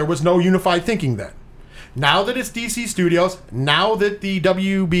again, there was no unified thinking then. Now that it's DC Studios, now that the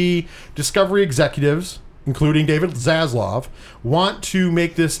WB Discovery executives, including David Zaslav, want to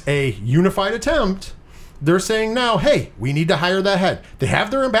make this a unified attempt, they're saying now, hey, we need to hire that head. They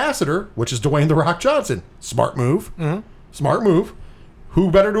have their ambassador, which is Dwayne "The Rock" Johnson. Smart move. Mm-hmm. Smart move. Who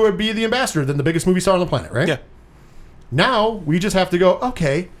better to be the ambassador than the biggest movie star on the planet, right? Yeah. Now we just have to go,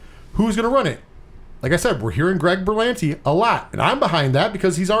 okay, who's going to run it? Like I said, we're hearing Greg Berlanti a lot, and I'm behind that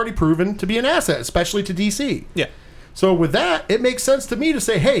because he's already proven to be an asset, especially to DC. Yeah. So with that, it makes sense to me to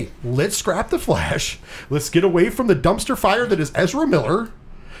say, hey, let's scrap the Flash. Let's get away from the dumpster fire that is Ezra Miller,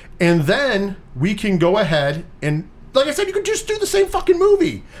 and then we can go ahead and, like I said, you could just do the same fucking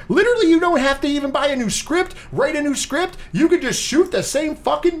movie. Literally, you don't have to even buy a new script, write a new script. You could just shoot the same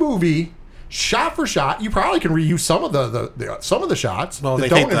fucking movie, shot for shot. You probably can reuse some of the shots. Well, they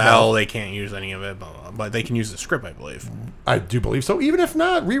take the L. They can't use any of it, but they can use the script, I believe. I do believe so. Even if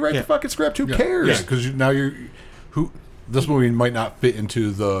not, rewrite the fucking script. Who cares? Yeah, because this movie might not fit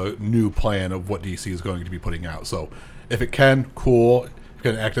into the new plan of what DC is going to be putting out. So if it can, cool. If it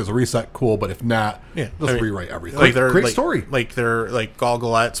can act as a reset, cool. But if not, let's rewrite everything. Great story. Like Gal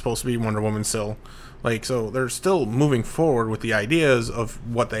Gadot's supposed to be Wonder Woman still. Like, so they're still moving forward with the ideas of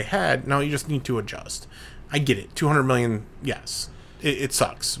what they had. Now you just need to adjust. I get it. $200 million, yes. It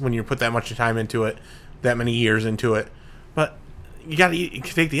sucks when you put that much time into it, that many years into it. But you got to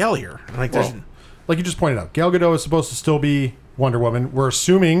take the L here. Like, like you just pointed out, Gal Gadot is supposed to still be Wonder Woman. We're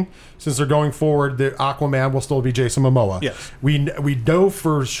assuming, since they're going forward, that Aquaman will still be Jason Momoa. Yes. We know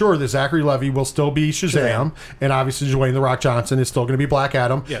for sure that Zachary Levi will still be Shazam. And obviously Dwayne The Rock Johnson is still going to be Black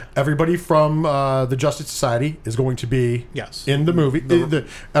Adam. Yeah. Everybody from the Justice Society is going to be in the movie.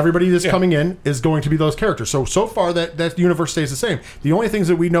 Everybody that's coming in is going to be those characters. So far, that universe stays the same. The only things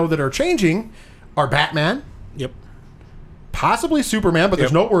that we know that are changing are Batman. Yep. Possibly Superman, but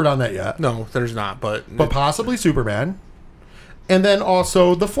there's no word on that yet. No, there's not. But possibly Superman. And then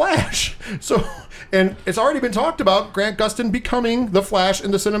also the Flash. So, and it's already been talked about Grant Gustin becoming the Flash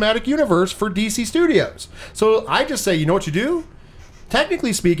in the cinematic universe for DC Studios. So I just say, you know what you do?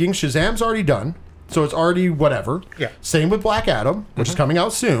 Technically speaking, Shazam's already done. So it's already whatever. Yeah. Same with Black Adam, which is coming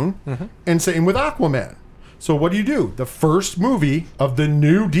out soon. And same with Aquaman. So what do? The first movie of the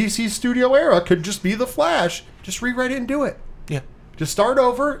new DC Studio era could just be the Flash. Just rewrite it and do it. Yeah. Just start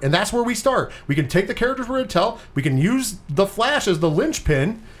over, and that's where we start. We can take the characters we're going to tell. We can use the Flash as the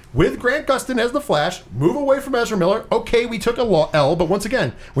linchpin with Grant Gustin as the Flash. Move away from Ezra Miller. Okay, we took a L, but once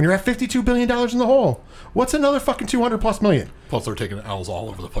again, when you're at $52 billion in the hole, what's another fucking 200+ million? Plus, they're taking L's all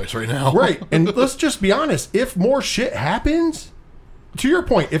over the place right now. Right, and let's just be honest. If more shit happens, to your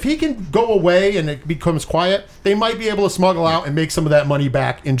point, if he can go away and it becomes quiet, they might be able to smuggle out and make some of that money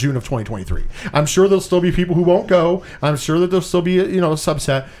back in June of 2023. I'm sure there'll still be people who won't go. I'm sure that there'll still be a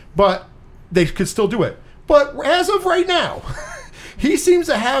subset, but they could still do it. But as of right now, he seems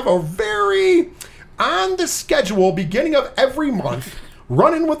to have a very on the schedule beginning of every month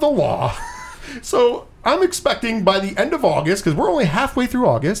running with the law. So I'm expecting by the end of August, because we're only halfway through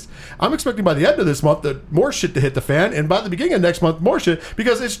August, I'm expecting by the end of this month that more shit to hit the fan, and by the beginning of next month, more shit,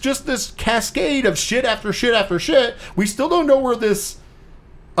 because it's just this cascade of shit after shit after shit. We still don't know where this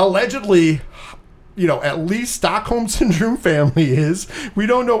allegedly, at least Stockholm Syndrome family is. We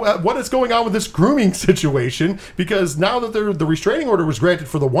don't know what is going on with this grooming situation, because now that the restraining order was granted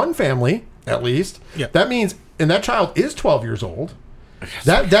for the one family, at least, that means, and that child is 12 years old.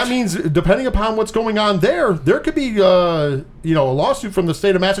 That means, depending upon what's going on there could be a lawsuit from the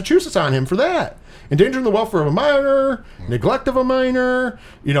state of Massachusetts on him for that. Endangering the welfare of a minor, neglect of a minor,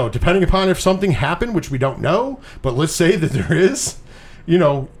 depending upon if something happened, which we don't know, but let's say that there is,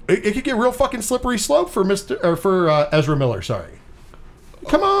 it could get real fucking slippery slope for Ezra Miller, sorry.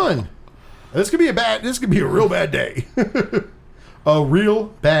 Come on. This could be a real bad day. A real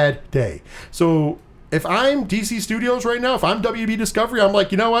bad day. So if I'm DC Studios right now, if I'm WB Discovery, I'm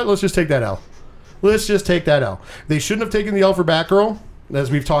like, you know what? Let's just take that L. They shouldn't have taken the L for Batgirl,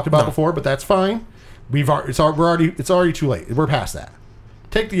 as we've talked about before, but that's fine. It's already too late. We're past that.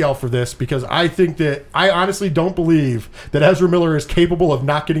 Take the L for this, because I honestly don't believe that Ezra Miller is capable of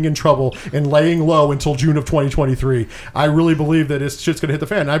not getting in trouble and laying low until June of 2023. I really believe that this shit's going to hit the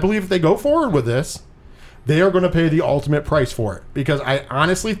fan. And I believe if they go forward with this, they are going to pay the ultimate price for it, because I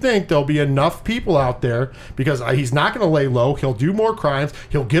honestly think there'll be enough people out there, because he's not going to lay low. He'll do more crimes.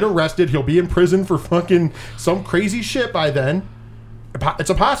 He'll get arrested. He'll be in prison for fucking some crazy shit by then.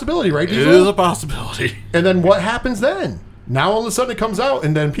 It's a possibility, right, Diesel? It is a possibility. And then what happens then? Now all of a sudden it comes out,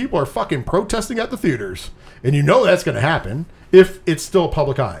 and then people are fucking protesting at the theaters. And that's going to happen if it's still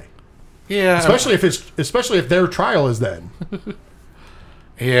public eye. Yeah. Especially if their trial is then.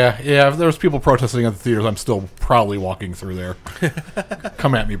 Yeah. If there's people protesting at the theaters, I'm still probably walking through there.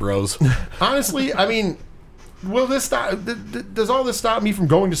 Come at me, bros. Honestly, I mean, will this stop? Does all this stop me from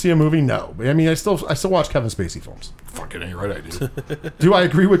going to see a movie? No. I mean, I still watch Kevin Spacey films. Fucking ain't right, I do. Do I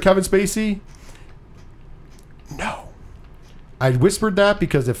agree with Kevin Spacey? No. I whispered that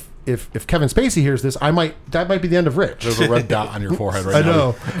because if Kevin Spacey hears this, that might be the end of Rich. There's a red dot on your forehead right now. I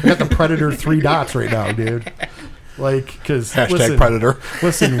know. I got the Predator 3 dots right now, dude. Because hashtag Predator.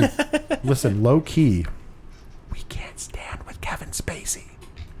 Listen, low key, we can't stand with Kevin Spacey.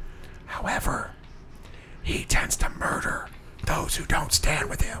 However, he tends to murder those who don't stand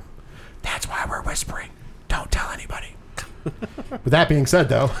with him. That's why we're whispering. Don't tell anybody. With that being said,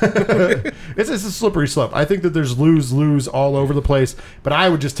 though, it's a slippery slope. I think that there's lose all over the place, but I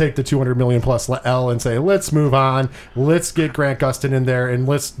would just take the 200 million plus L and say, let's move on. Let's get Grant Gustin in there, and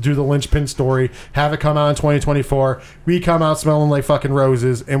let's do the linchpin story. Have it come out in 2024. We come out smelling like fucking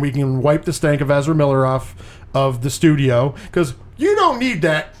roses, and we can wipe the stank of Ezra Miller off of the studio, because you don't need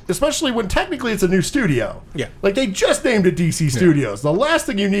that, especially when technically it's a new studio. Yeah. Like, they just named it DC Studios. The last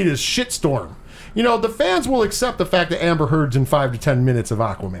thing you need is shitstorm. the fans will accept the fact that Amber Heard's in 5 to 10 minutes of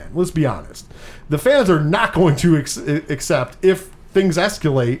Aquaman. Let's be honest. The fans are not going to accept if things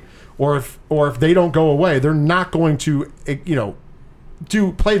escalate or if they don't go away. They're not going to,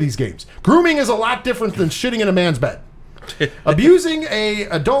 play these games. Grooming is a lot different than shitting in a man's bed. Abusing a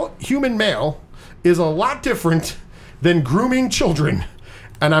adult human male is a lot different than grooming children.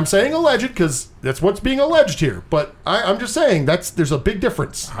 And I'm saying alleged because that's what's being alleged here. But I'm just saying there's a big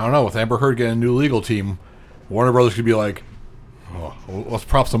difference. I don't know. With Amber Heard getting a new legal team, Warner Brothers could be like, let's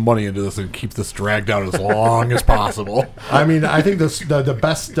prop some money into this and keep this dragged out as long as possible. I mean, I think the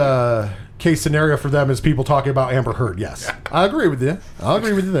best case scenario for them is people talking about Amber Heard. Yes, I agree with you. I'll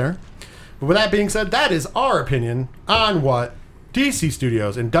agree with you there. But with that being said, that is our opinion on what DC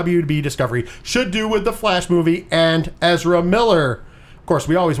Studios and WB Discovery should do with the Flash movie and Ezra Miller. Of course,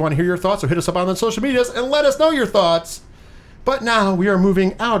 we always want to hear your thoughts, so hit us up on the social medias and let us know your thoughts. But now we are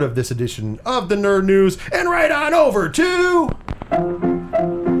moving out of this edition of the Nerd News and right on over to...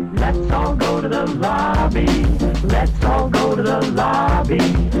 Let's all go to the lobby. Let's all go to the lobby.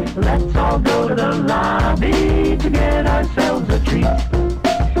 Let's all go to the lobby to get ourselves a treat.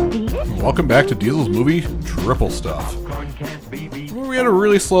 Welcome back to Diesel's movie Triple Stuff. We had a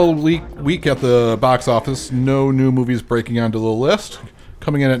really slow week at the box office. No new movies breaking onto the list.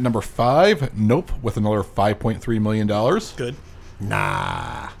 Coming in at number 5, Nope, with another $5.3 million. Good.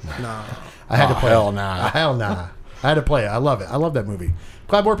 Nah. I had to play hell it. nah. Hell nah. I had to play it. I love it. I love that movie.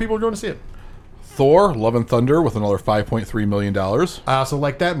 Glad more people are going to see it. Thor, Love and Thunder with another $5.3 million. I also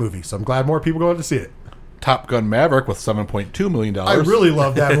like that movie, so I'm glad more people are going to see it. Top Gun Maverick with $7.2 million. I really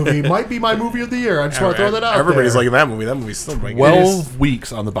love that movie. Might be my movie of the year. I just want to throw that out Everybody's there. liking that movie. That movie's still breaking. 12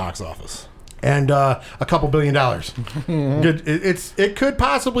 weeks on the box office. And a couple $1 billion. It could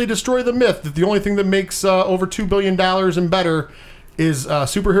possibly destroy the myth that the only thing that makes over $2 billion and better is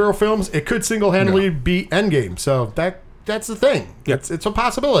superhero films. It could single-handedly beat Endgame. So that's the thing. Yep. It's a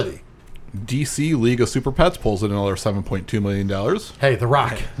possibility. DC League of Super Pets pulls in another $7.2 million. Hey, The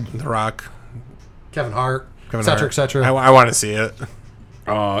Rock, The Rock, Kevin Hart, Kevin et Hart. cetera. I want to see it.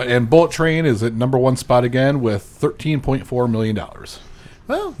 And Bullet Train is at number 1 spot again with $13.4 million.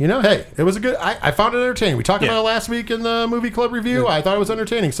 Well, hey, it was a good... I found it entertaining. We talked about it last week in the movie club review. I thought it was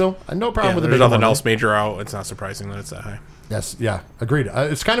entertaining, so no problem with the There's big nothing one. else major out. It's not surprising that it's that high. Yes, yeah, agreed.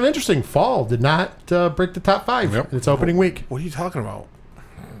 It's kind of interesting. Fall did not break the top 5 Yep. in its opening week. What are you talking about?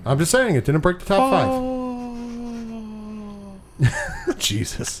 I'm just saying it didn't break the top 5.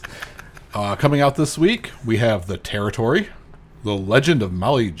 Jesus. Coming out this week, we have The Territory, The Legend of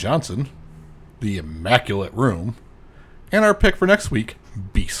Molly Johnson, The Immaculate Room, and our pick for next week,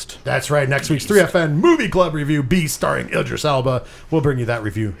 Beast. That's right. Next week's 3FN Movie Club review, Beast, starring Idris Elba. We'll bring you that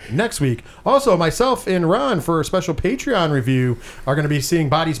review next week. Also, myself and Ron, for a special Patreon review, are going to be seeing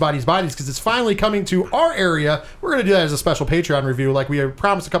Bodies, because it's finally coming to our area. We're going to do that as a special Patreon review like we had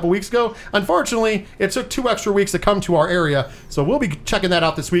promised a couple weeks ago. Unfortunately, it took 2 extra weeks to come to our area, so we'll be checking that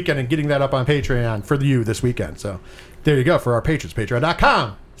out this weekend and getting that up on Patreon for you this weekend. So there you go for our patrons,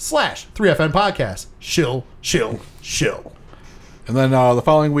 patreon.com/3FN podcast. Shill. And then the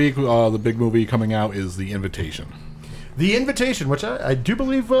following week, the big movie coming out is The Invitation. The Invitation, which I do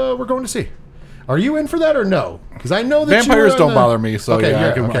believe we're going to see. Are you in for that or no? Because I know that Vampires don't bother me, so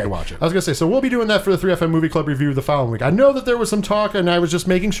I can watch it. I was going to say, so we'll be doing that for the 3FM Movie Club review the following week. I know that there was some talk, and I was just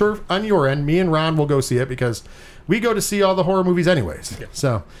making sure on your end, me and Ron will go see it because we go to see all the horror movies anyways. Yeah.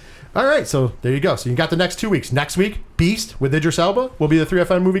 So, all right, so there you go. So you got the next 2 weeks. Next week, Beast with Idris Elba will be the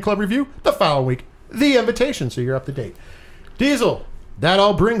 3FM Movie Club review. The following week, The Invitation, so you're up to date. Diesel, that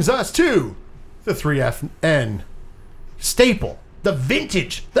all brings us to the 3FN staple, the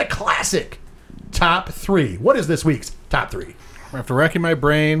vintage, the classic top 3. What is this week's top 3? After racking my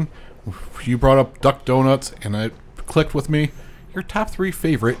brain, you brought up Duck Donuts, and it clicked with me. Your top 3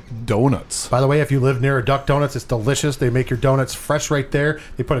 favorite donuts. By the way, if you live near a Duck Donuts, it's delicious. They make your donuts fresh right there.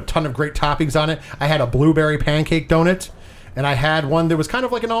 They put a ton of great toppings on it. I had a blueberry pancake donut. And I had one that was kind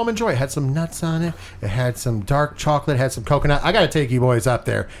of like an Almond Joy. It had some nuts on it. It had some dark chocolate. It had some coconut. I got to take you boys up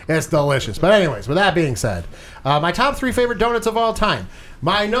there. It's delicious. But anyways, with that being said, my top 3 favorite donuts of all time.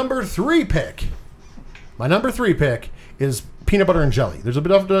 My number 3 pick is peanut butter and jelly. There's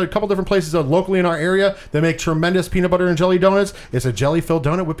a couple different places locally in our area that make tremendous peanut butter and jelly donuts. It's a jelly-filled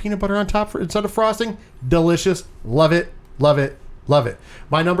donut with peanut butter on top instead of frosting. Delicious. Love it. Love it. Love it.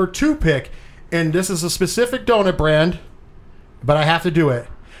 My number 2 pick, and this is a specific donut brand, but I have to do it.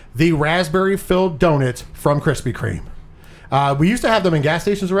 The raspberry-filled donuts from Krispy Kreme. We used to have them in gas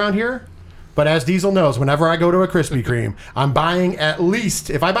stations around here, but as Diesel knows, whenever I go to a Krispy Kreme, I'm buying at least,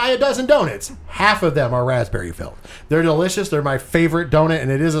 if I buy a dozen donuts, half of them are raspberry-filled. They're delicious. They're my favorite donut,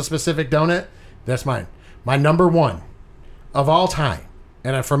 and it is a specific donut. That's mine. My number one of all time,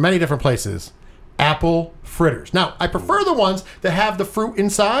 and from many different places, apple fritters. Now, I prefer the ones that have the fruit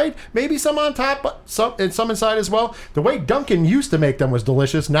inside, maybe some on top, but some inside as well. The way Dunkin' used to make them was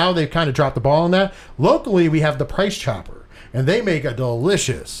delicious. Now they've kind of dropped the ball on that. Locally, we have the Price Chopper. And they make a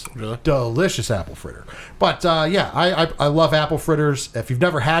delicious apple fritter. But I love apple fritters. If you've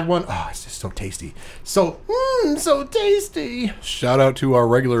never had one, it's just so tasty. So tasty. Shout out to our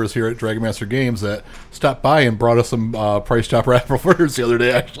regulars here at Dragon Master Games that stopped by and brought us some Price Chopper apple fritters the other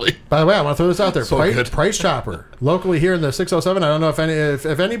day, actually. By the way, I want to throw this out there. So good. Price Chopper. Locally here in the 607, I don't know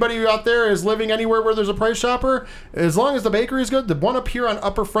if anybody out there is living anywhere where there's a Price Chopper, as long as the bakery is good. The one up here on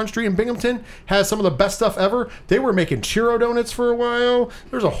Upper Front Street in Binghamton has some of the best stuff ever. They were making churro donuts for a while.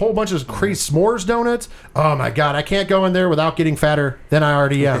 There's a whole bunch of crazy s'mores donuts. Oh my God, I can't go in there without getting fatter than I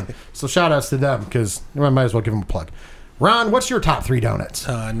already am. So shout outs to them, because I might as well give them a plug. Ron, what's your top 3 donuts?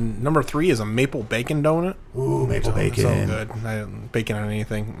 Number 3 is a maple bacon donut. Ooh, maple bacon. So good. Bacon on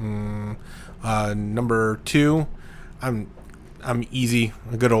anything. Number 2, I'm easy.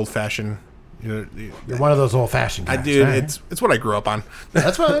 A good old fashioned. You're one of those old fashioned guys. I do. Right? It's what I grew up on.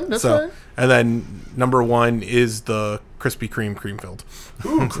 That's fine. That's fine. And then number 1 is the Krispy Kreme cream filled.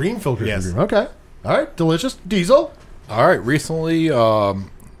 Ooh, cream filled Krispy Yes. Kreme. Okay. All right. Delicious. Diesel. All right. Recently,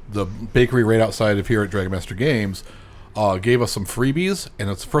 the bakery right outside of here at Dragon Master Games gave us some freebies,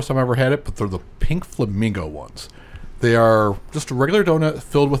 and it's the first time I ever had it, but they're the pink flamingo ones. They are just a regular donut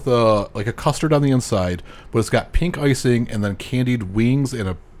filled with a custard on the inside, but it's got pink icing and then candied wings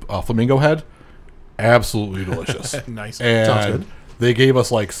and a flamingo head. Absolutely delicious. Nice. And Sounds good. they gave us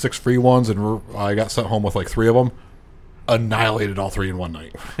 6 free ones, and I got sent home with 3 of them. Annihilated all 3 in one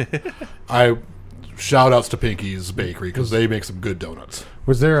night. Shout outs to Pinky's Bakery, because they make some good donuts.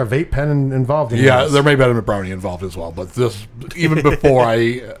 Was there a vape pen involved in Yeah, this? there may have been a brownie involved as well, but this, even before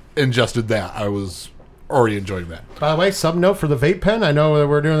I ingested that, I was already enjoying that. By the way, sub note for the vape pen. I know that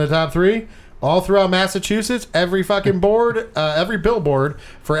we're doing the top 3. All throughout Massachusetts, every fucking board, every billboard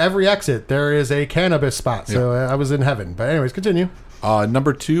for every exit, there is a cannabis spot. So I was in heaven. But anyways, continue.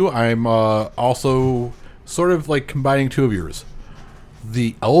 Number 2, I'm also sort of combining 2 of yours.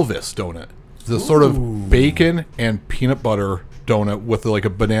 The Elvis donut. The sort of bacon and peanut butter donut with a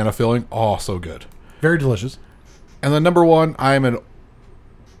banana filling. Oh, so good. Very delicious. And then number 1, I'm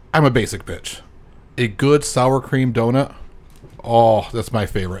a basic bitch. A good sour cream donut. Oh, that's my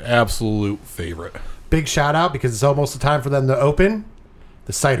favorite. Absolute favorite. Big shout out, because it's almost the time for them to open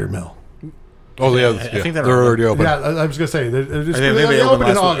the cider mill. Oh, yeah. I think they're already open. Yeah, I was going to say. They they open in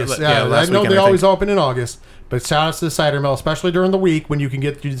opened August. last I know weekend, they I always think. open in August. But shout outs to the cider mill, especially during the week when you can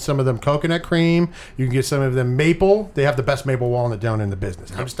get some of them coconut cream. You can get some of them maple. They have the best maple walnut down in the business.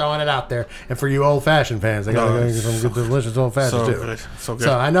 I'm just throwing it out there. And for you old fashioned fans, they got some good, delicious old fashioned So too. good. So good.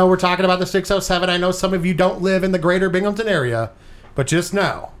 So I know we're talking about the 607. I know some of you don't live in the greater Binghamton area, but just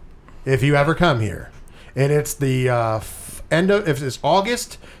know, if you ever come here, and it's the if it's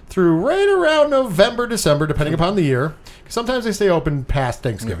August through right around November, December, depending upon the year. Sometimes they stay open past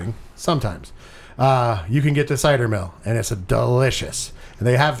Thanksgiving. Sometimes. You can get the cider mill, and it's delicious. And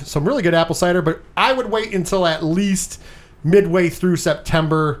they have some really good apple cider, but I would wait until at least midway through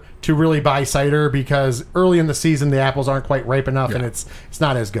September to really buy cider, because early in the season the apples aren't quite ripe enough, and it's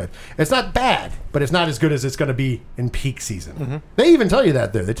not as good. It's not bad, but it's not as good as it's going to be in peak season. Mm-hmm. They even tell you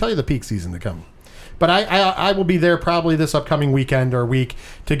that there. They tell you the peak season to come. But I will be there probably this upcoming weekend or week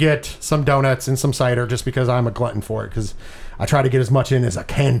to get some donuts and some cider, just because I'm a glutton for it, because I try to get as much in as I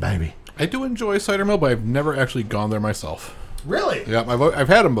can, baby. I do enjoy cider mill, but I've never actually gone there myself. Really? Yeah, I've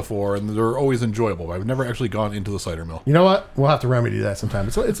had them before, and they're always enjoyable, but I've never actually gone into the cider mill. You know what? We'll have to remedy that sometime.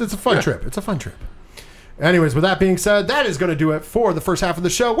 It's a fun trip. It's a fun trip. Anyways, with that being said, that is going to do it for the first half of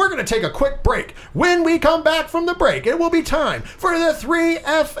the show. We're going to take a quick break. When we come back from the break, it will be time for the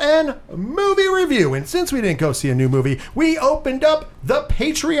 3FN movie review. And since we didn't go see a new movie, we opened up the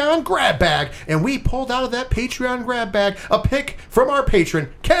Patreon grab bag, and we pulled out of that Patreon grab bag a pick from our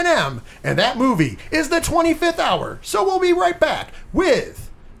patron, Ken M. And that movie is The 25th Hour. So we'll be right back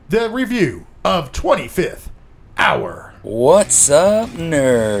with the review of 25th Hour. What's up,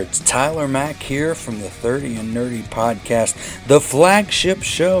 nerds? Tyler Mack here from the 30 and Nerdy podcast, the flagship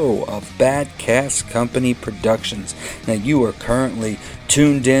show of Bad Cast Company Productions. Now, you are currently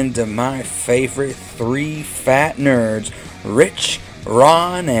tuned in to my favorite 3 fat nerds, Rich,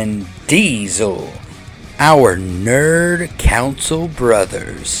 Ron, and Diesel, our Nerd Council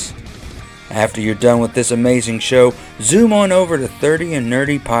brothers. After you're done with this amazing show, zoom on over to 30 and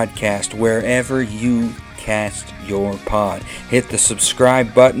Nerdy podcast wherever you cast your pod. Hit the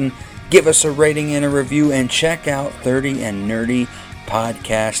subscribe button, give us a rating and a review, and check out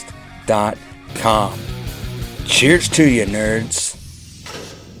 30andNerdyPodcast.com. 3FN.com. Cheers to you, nerds.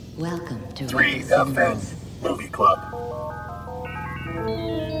 Welcome to 3FN Movie Club.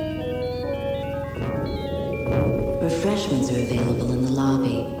 Refreshments are available in the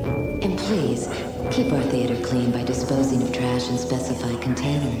lobby. And please, keep our theater clean by disposing of trash in specified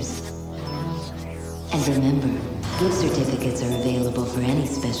containers. And remember, gift certificates are available for any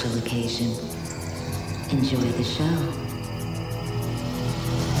special occasion. Enjoy the show.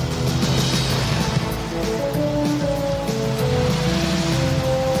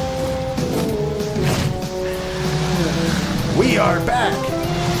 We are back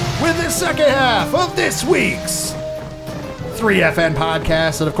with the second half of this week's 3FN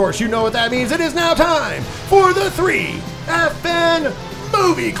podcast. And of course, you know what that means. It is now time for the 3FN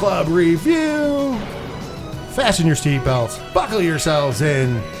Movie Club review. Fasten your seatbelts, buckle yourselves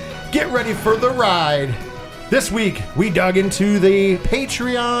in, get ready for the ride. This week, we dug into the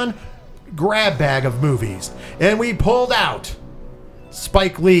Patreon grab bag of movies, and we pulled out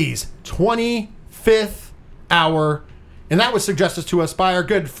Spike Lee's 25th Hour, and that was suggested to us by our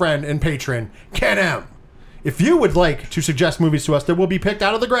good friend and patron, Ken M. If you would like to suggest movies to us that will be picked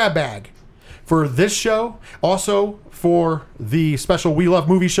out of the grab bag for this show, also for the special We Love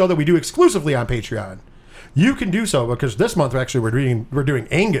Movies show that we do exclusively on Patreon, you can do so, because this month actually we're doing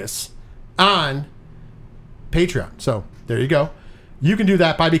Angus on Patreon. So there you go. You can do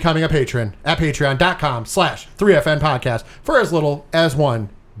that by becoming a patron at patreon.com/3FN podcast for as little as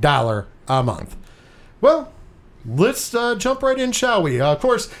 $1 a month. Well, let's jump right in, shall we? Of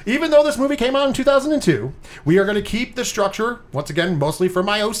course, even though this movie came out in 2002, we are going to keep the structure, once again, mostly for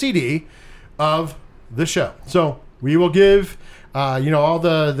my OCD, of the show. So we will give, all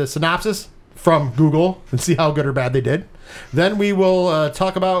the synopsis from Google and see how good or bad they did. Then we will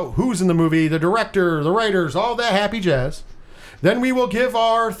talk about who's in the movie, the director, the writers, all that happy jazz. Then we will give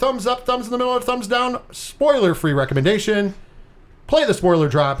our thumbs up, thumbs in the middle, or thumbs down, spoiler-free recommendation, play the spoiler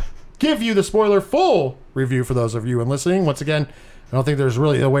drop, give you the spoiler full review for those of you listening. Once again, I don't think there's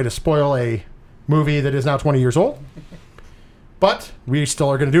really a way to spoil a movie that is now 20 years old. But we still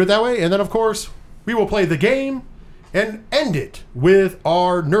are going to do it that way. And then, of course, we will play the game and end it with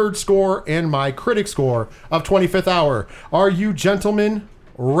our nerd score and my critic score of 25th Hour. Are you gentlemen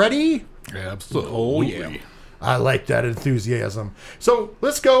ready? Absolutely. Oh, yeah. I like that enthusiasm. So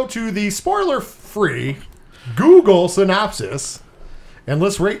let's go to the spoiler-free Google synopsis. And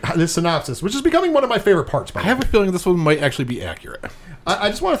let's rate this synopsis, which is becoming one of my favorite parts. I have a feeling this one might actually be accurate. I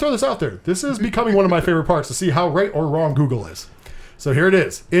just want to throw this out there. This is becoming one of my favorite parts to see how right or wrong Google is. So here it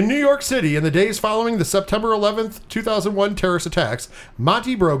is. In New York City, in the days following the September 11th, 2001 terrorist attacks,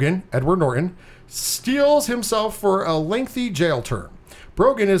 Monty Brogan, Edward Norton, steels himself for a lengthy jail term.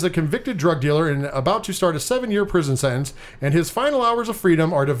 Brogan is a convicted drug dealer and about to start a 7-year prison sentence, and his final hours of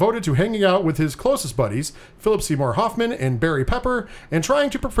freedom are devoted to hanging out with his closest buddies, Philip Seymour Hoffman and Barry Pepper, and trying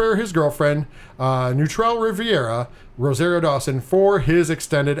to prepare his girlfriend, Neutrelle Riviera, Rosario Dawson, for his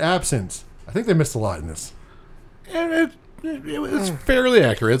extended absence. I think they missed a lot in this. And it's fairly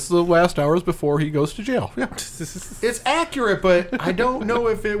accurate. It's the last hours before he goes to jail. Yeah. It's accurate, but I don't know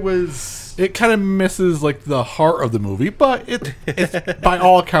if it was... It kind of misses like the heart of the movie, but it's by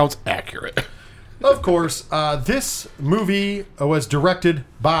all accounts accurate. Of course, this movie was directed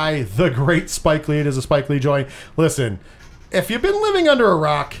by the great Spike Lee. It is a Spike Lee joint. Listen, if you've been living under a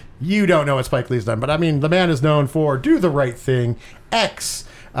rock, you don't know what Spike Lee's done. But I mean, the man is known for Do the Right Thing, X,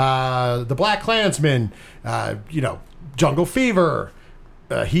 The Black Klansman, Jungle Fever.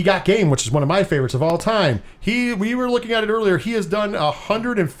 He Got Game, which is one of my favorites of all time. We were looking at it earlier. He has done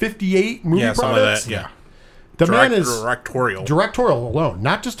 158 movie Yeah, products. some of that, yeah. The man is Directorial alone,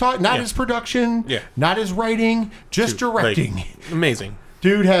 not just his production, not his writing, just directing. Like, amazing.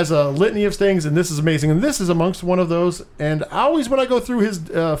 Dude has a litany of things, and this is amazing. And this is amongst one of those. And always when I go through his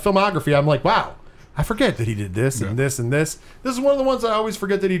filmography, I'm like, wow, I forget that he did this and this and this. This is one of the ones I always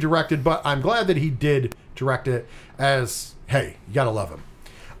forget that he directed, but I'm glad that he did direct it, as, hey, you gotta love him.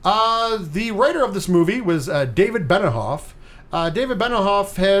 The writer of this movie was David Benioff. David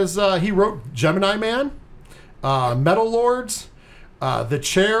Benioff he wrote Gemini Man, Metal Lords, The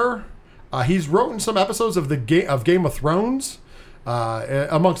Chair. He's written some episodes of Game of Thrones,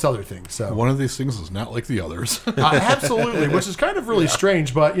 amongst other things. So one of these things is not like the others. absolutely, which is kind of really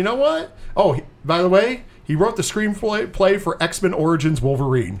strange. But you know what? Oh, by the way, he wrote the screenplay for X-Men Origins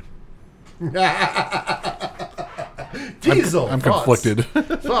Wolverine. Diesel. I'm conflicted.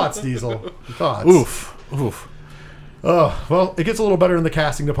 Thoughts, Diesel. Thoughts. Oof. Oh, well, it gets a little better in the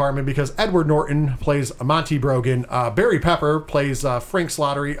casting department because Edward Norton plays Monty Brogan. Barry Pepper plays Frank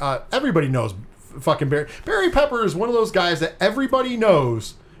Slattery. Everybody knows fucking Barry. Barry Pepper is one of those guys that everybody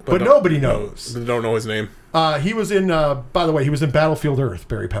knows but nobody knows. Don't know his name. He was in, by the way, he was in Battlefield Earth,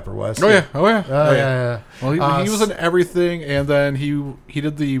 Barry Pepper was. Oh yeah. Yeah. Well, he was in everything, and then he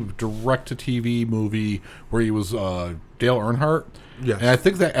did the direct-to-TV movie where he was Dale Earnhardt. Yes. And I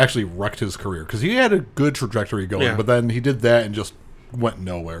think that actually wrecked his career because he had a good trajectory going, Yeah. but then he did that and just went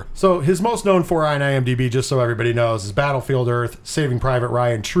nowhere. So his most known for on IMDb, just so everybody knows, is Battlefield Earth, Saving Private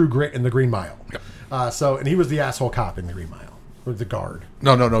Ryan, True Grit, and The Green Mile. And he was the asshole cop in The Green Mile, or the guard.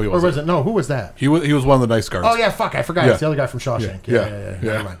 No, he wasn't. Or was it? No, who was that? He was one of the nice guards. Oh, yeah, fuck, I forgot. Yeah. It's the other guy from Shawshank. Yeah.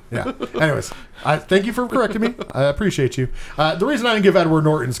 Never mind. Yeah. Anyways, thank you for correcting me. I appreciate you. The reason I didn't give Edward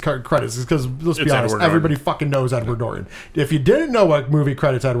Norton's credits is because, let's be honest, everybody fucking knows Edward Norton. If you didn't know what movie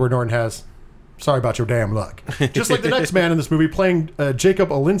credits Edward Norton has, sorry about your damn luck. Just like the next man in this movie, playing Jacob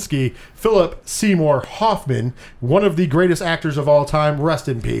Alinsky, Philip Seymour Hoffman, one of the greatest actors of all time. Rest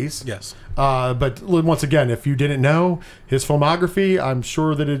in peace. Yes. But once again, if you didn't know his filmography, I'm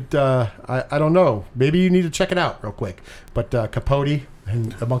sure that it, I don't know. Maybe you need to check it out real quick. But Capote,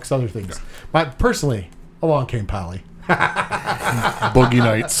 and amongst other things. Personally, Along Came Polly. Boogie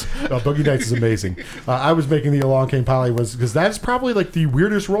Nights. Boogie Nights is amazing. I was making the Along Came Polly because that's probably like the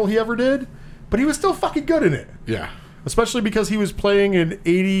weirdest role he ever did. But he was still fucking good in it. Yeah. Especially because he was playing an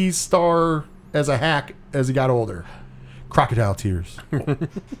 80s star as a hack as he got older. Crocodile Tears.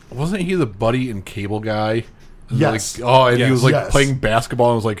 Wasn't he the buddy and cable guy? Yes. He was like Yes. playing basketball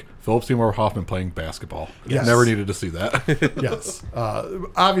and was like Philip Seymour Hoffman playing basketball. Yes. Never needed to see that. Yes.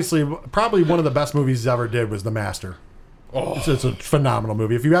 Obviously, probably one of the best movies he's ever did was The Master. It's a phenomenal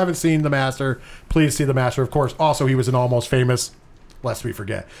movie. If you haven't seen The Master, please see The Master. Of course, also he was in Almost Famous, lest we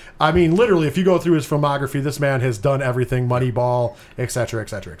forget. I mean, literally, if you go through his filmography, this man has done everything, Moneyball, etc.,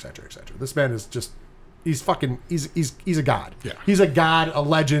 etc., etc., etc. This man is just, he's a god. Yeah. He's a god, a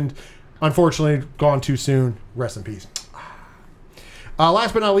legend. Unfortunately, gone too soon. Rest in peace.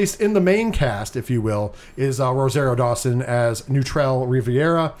 Last but not least, in the main cast, if you will, is Rosario Dawson as Neutrell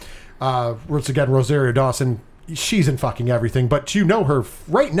Riviera. Once again, Rosario Dawson, she's in fucking everything, but you know her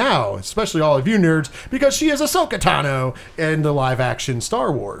right now, especially all of you nerds, because she is Ahsoka Tano in the live-action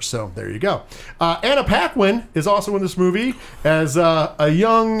Star Wars. So there you go. Anna Paquin is also in this movie as a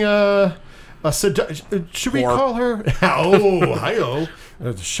young... should we call her? Oh, hi-oh.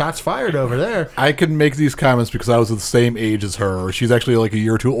 Shots fired over there. I can make these comments because I was the same age as her. She's actually like a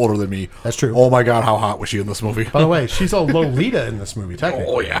year or two older than me. That's true. Oh my god, how hot was she in this movie? By the way, she's a Lolita in this movie,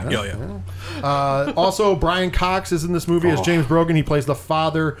 technically. Oh yeah. Also, Brian Cox is in this movie as James Brogan. He plays the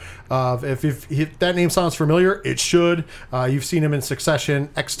father of, if that name sounds familiar, it should. You've seen him in Succession,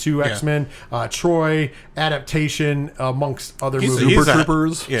 X2, X-Men, Troy, Adaptation, amongst other movies. Super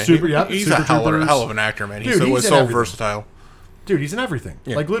Troopers. Yeah, he's Super a hell Troopers. of an actor, man. Dude, He was in so everything. versatile. Dude, he's in everything.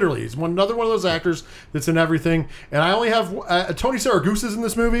 Like, literally. He's another one of those actors that's in everything. And I only have... Tony Saragusa is in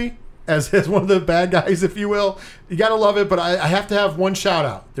this movie as one of the bad guys, if you will. You got to love it, but I have to have one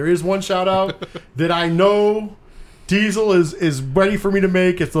shout-out. There is one shout-out that I know Diesel is ready for me to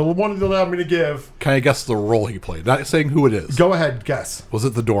make. It's the one that I'm going to give. Can I guess the role he played? Not saying who it is. Go ahead, guess. Was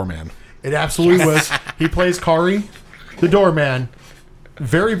it the doorman? It absolutely was. He plays Kari, the doorman.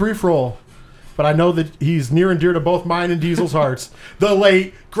 Very brief role. But I know that he's near and dear to both mine and Diesel's hearts. The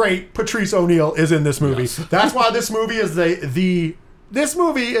late, great Patrice O'Neal is in this movie. Yes. That's why this movie is this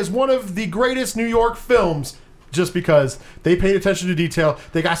movie is one of the greatest New York films, just because they paid attention to detail.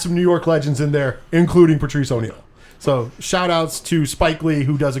 They got some New York legends in there, including Patrice O'Neal. So shout outs to Spike Lee,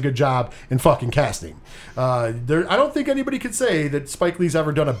 who does a good job in fucking casting. I don't think anybody could say that Spike Lee's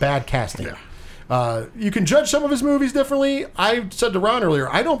ever done a bad casting. Yeah. You can judge some of his movies differently. I said to Ron earlier,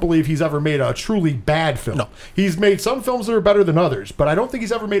 I don't believe he's ever made a truly bad film. No. He's made some films that are better than others, but I don't think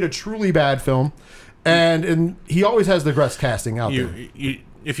he's ever made a truly bad film. And he always has the best casting out there.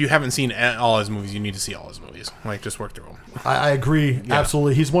 If you haven't seen all his movies, you need to see all his movies. Like, just work through them. I agree. Yeah.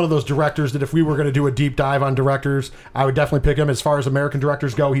 Absolutely. He's one of those directors that if we were going to do a deep dive on directors, I would definitely pick him. As far as American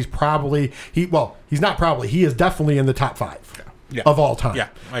directors go, he's definitely in the top 5. Yeah. Of all time. Yeah,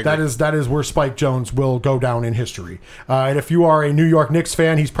 I agree. That is where Spike Jonze will go down in history. And if you are a New York Knicks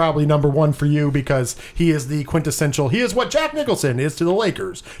fan, he's probably number 1 for you because he is the quintessential. He is what Jack Nicholson is to the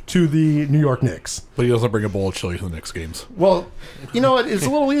Lakers, to the New York Knicks. But he doesn't bring a bowl of chili to the Knicks games. Well, you know, it's a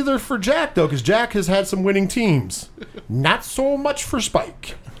little either for Jack, though, because Jack has had some winning teams. Not so much for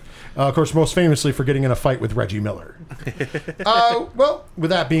Spike. Of course, most famously for getting in a fight with Reggie Miller. Well, with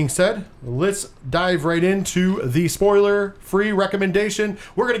that being said, let's dive right into the spoiler-free recommendation.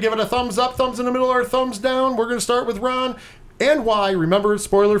 We're going to give it a thumbs up, thumbs in the middle, or thumbs down. We're going to start with Ron. And why? Remember,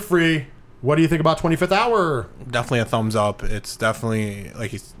 spoiler-free. What do you think about 25th Hour? Definitely a thumbs up. It's definitely,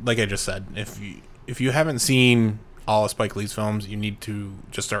 like I just said, if you haven't seen all of Spike Lee's films, you need to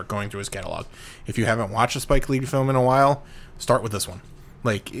just start going through his catalog. If you haven't watched a Spike Lee film in a while, start with this one.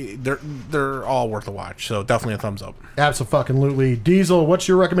 Like, they're all worth a watch, so definitely a thumbs up. Absolutely. Diesel, what's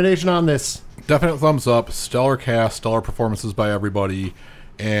your recommendation on this? Definite thumbs up. Stellar cast, stellar performances by everybody,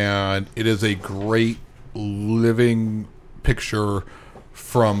 and it is a great living picture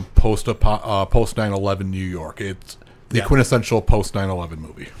from post 9/11 New York. It's the quintessential post 9/11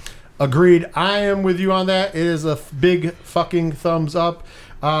 movie. Agreed. I am with you on that. It is a big fucking thumbs up.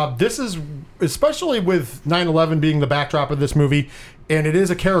 This is, especially with 9/11 being the backdrop of this movie, and it is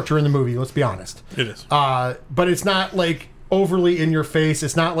a character in the movie, let's be honest. It is. But it's not like overly in your face.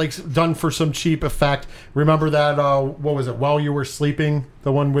 It's not like done for some cheap effect. Remember that, what was it, While You Were Sleeping?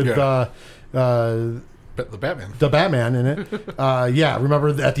 The one with the Batman. The Batman in it.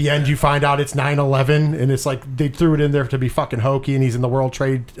 Remember at the end you find out it's 9/11 and it's like they threw it in there to be fucking hokey and he's in the World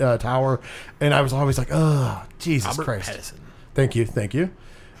Trade Tower. And I was always like, oh, Jesus Robert Christ. Pattinson. Thank you.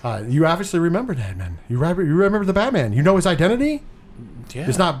 You obviously remember that, man. You remember the Batman. You know his identity? Yeah.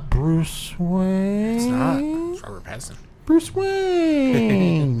 It's not Bruce Wayne. It's not. It's Robert Pattinson. Bruce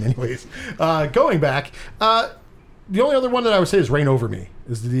Wayne. Anyways, going back, the only other one that I would say is Reign Over Me.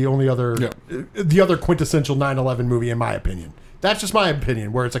 Is the only other, the other quintessential 9/11 movie in my opinion. That's just my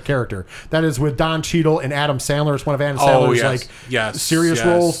opinion, where it's a character. That is with Don Cheadle and Adam Sandler. It's one of Adam Sandler's serious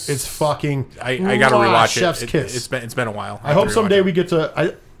roles. It's fucking. I gotta rewatch Chef's it. Kiss. It's been a while. I hope someday we get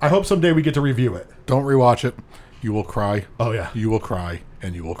to. I hope someday we get to review it. Don't rewatch it. You will cry. Oh yeah, you will cry,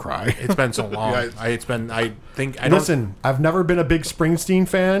 and you will cry. It's been so long. Listen, I've never been a big Springsteen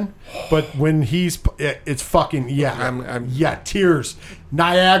fan, but when it's fucking tears,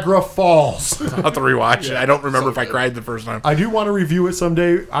 Niagara Falls. I'll have to rewatch it. I don't remember if I cried the first time. I do want to review it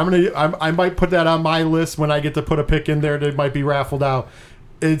someday. I might put that on my list when I get to put a pick in there that might be raffled out.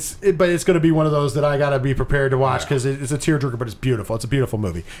 But it's going to be one of those that I got to be prepared to watch because it's a tearjerker, but it's beautiful. It's a beautiful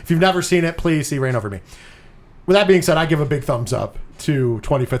movie. If you've never seen it, please see Reign Over Me. With that being said, I give a big thumbs up to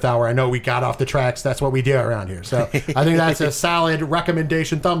 25th Hour. I know we got off the tracks. That's what we do around here. So I think that's a solid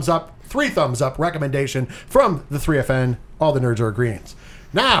recommendation. Thumbs up. 3 thumbs up recommendation from the 3FN. All the nerds are agreeing.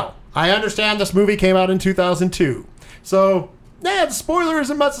 Now, I understand this movie came out in 2002. So, the spoiler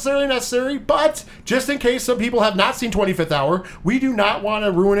isn't necessarily necessary, but just in case some people have not seen 25th Hour, we do not want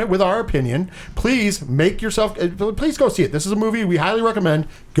to ruin it with our opinion. Please please go see it. This is a movie we highly recommend.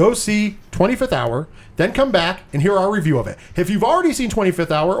 Go see 25th Hour, then come back and hear our review of it. If you've already seen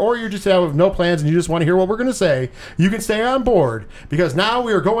 25th Hour, or you just have no plans and you just want to hear what we're going to say, you can stay on board, because now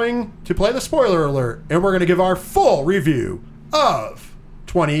we are going to play the spoiler alert, and we're going to give our full review of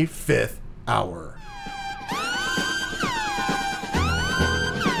 25th Hour.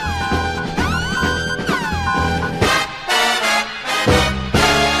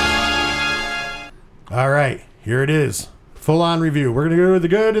 All right, here it is. Full-on review. We're going to go with the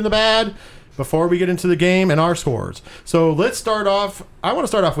good and the bad before we get into the game and our scores. So let's start off. I want to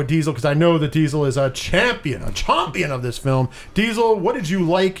start off with Diesel because I know that Diesel is a champion of this film. Diesel, what did you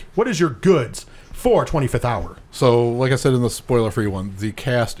like? What is your goods for 25th Hour? So, like I said in the spoiler-free one, the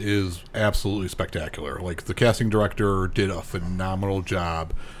cast is absolutely spectacular. Like, the casting director did a phenomenal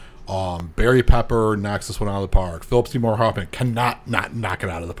job. Barry Pepper knocks this one out of the park. Philip Seymour Hoffman cannot not knock it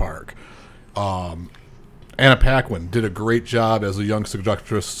out of the park. Anna Paquin did a great job as a young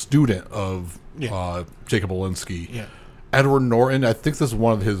seductress student of Jacob Alinsky. Yeah. Edward Norton, I think this is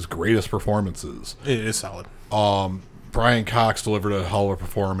one of his greatest performances. It is solid. Brian Cox delivered a hell of a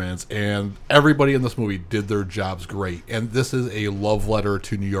performance, and everybody in this movie did their jobs great. And this is a love letter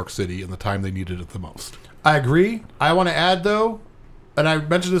to New York City in the time they needed it the most. I agree. I want to add, though, and I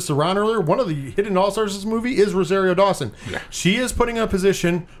mentioned this to Ron earlier, one of the hidden all-stars of this movie is Rosario Dawson. Yeah. She is putting in a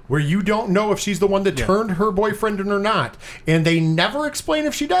position where you don't know if she's the one that turned her boyfriend in or not. And they never explain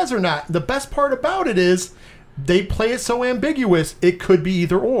if she does or not. The best part about it is they play it so ambiguous, it could be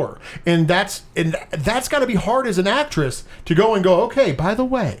either or. And that's got to be hard as an actress to go, okay, by the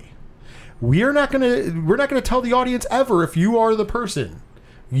way, we're not gonna tell the audience ever if you are the person.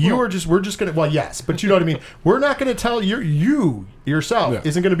 We're just gonna, well, yes, but you know what I mean. We're not gonna tell you yourself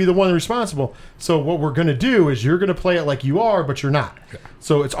isn't gonna be the one responsible. So what we're gonna do is you're gonna play it like you are, but you're not. Yeah.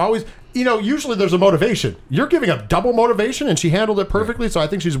 So it's always, usually there's a motivation. You're giving a double motivation, and she handled it perfectly. So I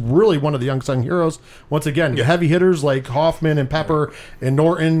think she's really one of the unsung heroes. Once again, heavy hitters like Hoffman and Pepper and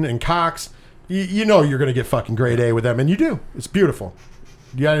Norton and Cox. You're gonna get fucking grade A with them, and you do. It's beautiful.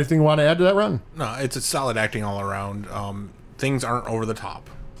 You got anything you want to add to that, Ron? No, it's a solid acting all around. Things aren't over the top.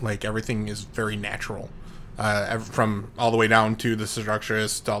 Like, everything is very natural. From all the way down to the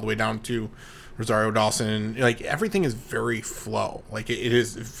seductress, all the way down to Rosario Dawson. Like, everything is very flow. Like, it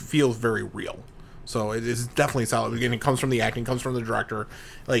feels very real. So it is definitely solid. Again, it comes from the acting, comes from the director.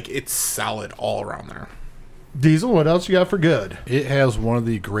 Like, it's solid all around there. Diesel, what else you got for good? It has one of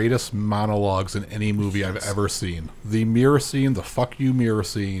the greatest monologues in any movie I've ever seen. The mirror scene, the fuck you mirror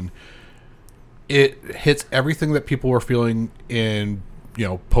scene, it hits everything that people were feeling in,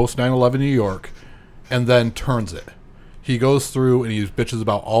 post 9/11 New York, and then turns it. He goes through and he bitches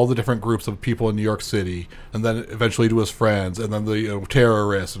about all the different groups of people in New York City, and then eventually to his friends, and then the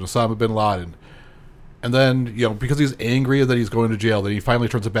terrorists and Osama bin Laden. And then, because he's angry that he's going to jail, then he finally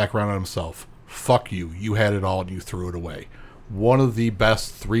turns it back around on himself. Fuck you. You had it all and you threw it away. One of the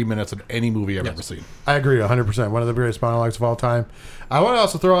best 3 minutes of any movie I've ever seen. I agree 100%. One of the greatest monologues of all time. I want to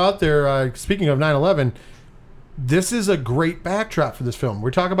also throw out there, speaking of 9/11, this is a great backdrop for this film.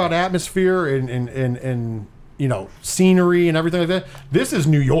 We're talking about atmosphere and scenery and everything like that. This is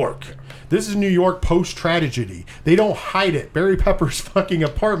New York. This is New York post-tragedy. They don't hide it. Barry Pepper's fucking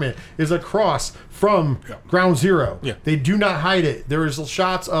apartment is across from Ground Zero. Yeah. They do not hide it. There is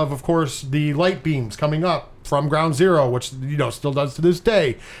shots of course, the light beams coming up from Ground Zero, which, still does to this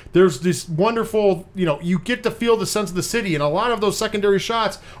day. There's this wonderful, you get to feel the sense of the city, and a lot of those secondary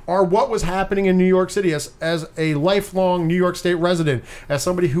shots are what was happening in New York City. As a lifelong New York State resident, as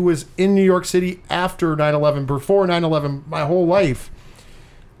somebody who was in New York City after 9/11, before 9/11, my whole life,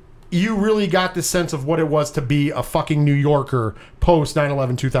 you really got the sense of what it was to be a fucking New Yorker post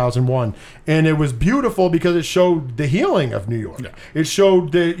 9/11 2001. And it was beautiful because it showed the healing of New York. Yeah. It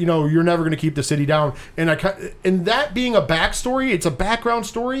showed that, you're never going to keep the city down. And that being a backstory, it's a background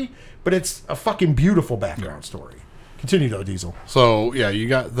story, but it's a fucking beautiful background story. Continue though, Diesel. So, yeah, you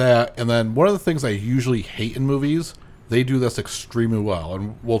got that. And then one of the things I usually hate in movies, they do this extremely well.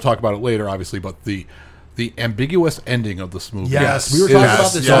 And we'll talk about it later, obviously, but the ambiguous ending of this movie. Yes, we were talking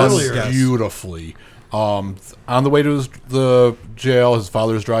about this earlier. Beautifully. On the way to the jail, his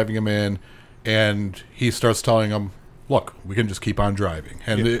father's driving him in, and he starts telling him, look, we can just keep on driving.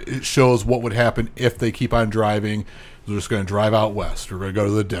 And it shows what would happen if they keep on driving. They're just going to drive out west. We're going to go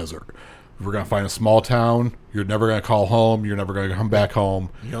to the desert. We're going to find a small town. You're never going to call home. You're never going to come back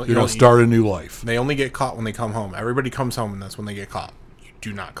home. You're going to start a new life. They only get caught when they come home. Everybody comes home, and that's when they get caught. You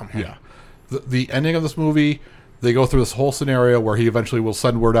do not come home. Yeah. The ending of this movie, they go through this whole scenario where he eventually will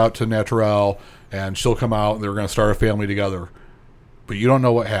send word out to Naturelle, and she'll come out, and they're going to start a family together. But you don't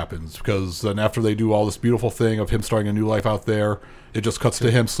know what happens, because then after they do all this beautiful thing of him starting a new life out there, it just cuts to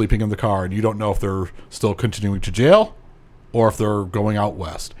him sleeping in the car, and you don't know if they're still continuing to jail or if they're going out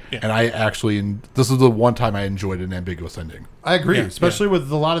west. Yeah. And this is the one time I enjoyed an ambiguous ending. I agree, especially with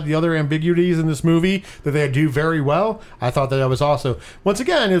a lot of the other ambiguities in this movie that they do very well. I thought that was also, once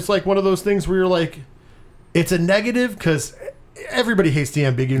again, it's like one of those things where you're like, it's a negative because everybody hates the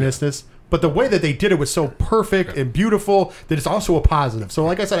ambiguousness, but the way that they did it was so perfect and beautiful that it's also a positive. So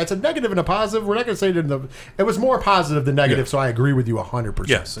like I said, it's a negative and a positive. We're not going to say it was more positive than negative, so I agree with you 100%.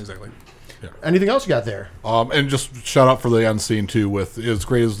 Yes, exactly. Yeah. Anything else you got there? And just shout out for the end scene, too, with as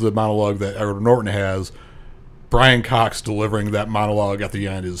great as the monologue that Edward Norton has, Brian Cox delivering that monologue at the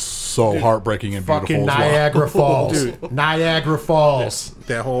end is so heartbreaking and beautiful. Fucking Niagara Falls. Dude. Niagara Falls.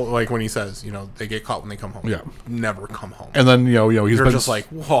 That whole, like when he says, they get caught when they come home. Yeah. Never come home. And then, he's You're been just like,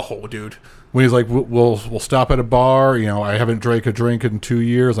 whoa, dude. When he's like, we'll stop at a bar, I haven't drank a drink in 2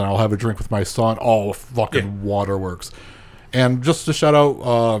 years, and I'll have a drink with my son. All fucking waterworks. And just to shout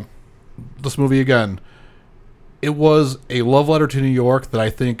out this movie again, it was a love letter to New York that I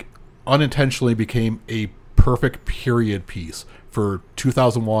think unintentionally became a perfect period piece for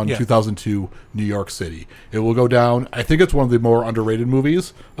 2001, 2002 New York City. It will go down. I think it's one of the more underrated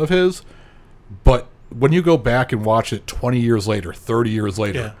movies of his, but when you go back and watch it 20 years later, 30 years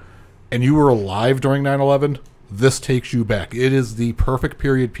later, and you were alive during 9/11, this takes you back. It is the perfect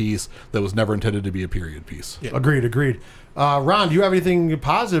period piece that was never intended to be a period piece. Yeah. Agreed. Ron, do you have anything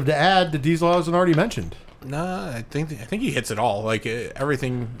positive to add that Diesel hasn't already mentioned? Nah, I think he hits it all. Like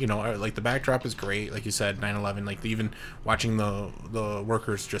everything, like the backdrop is great. Like you said, 9/11. Like even watching the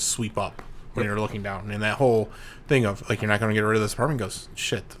workers just sweep up when you're looking down, and that whole thing of like you're not going to get rid of this apartment. Goes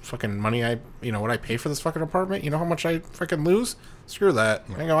shit, the fucking money what I pay for this fucking apartment. You know how much I fucking lose? Screw that.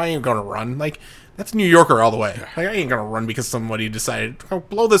 I ain't going to run. Like that's New Yorker all the way. Like I ain't going to run because somebody decided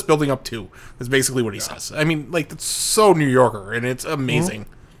blow this building up too. That's basically what he says. I mean, like that's so New Yorker, and it's amazing.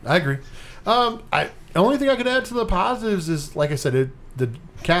 I agree. The only thing I could add to the positives is, like I said, the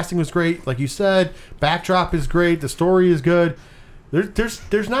casting was great. Like you said, backdrop is great. The story is good.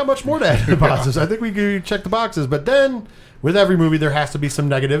 There's not much more to add to the positives. I think we could check the boxes. But then, with every movie, there has to be some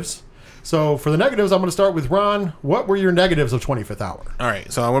negatives. So for the negatives, I'm going to start with Ron. What were your negatives of 25th Hour? All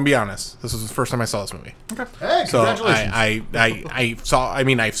right, so I want to be honest. This was the first time I saw this movie. Okay. Hey, So congratulations. I saw. I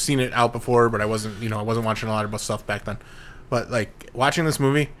mean, I've seen it out before, but I wasn't watching a lot of stuff back then. But like watching this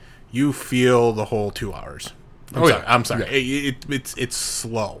movie, you feel the whole 2 hours. I'm sorry. It's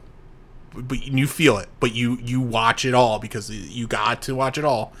slow, but you feel it. But you watch it all because you got to watch it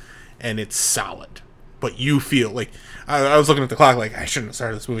all, and it's solid. But you feel like I was looking at the clock, like I shouldn't have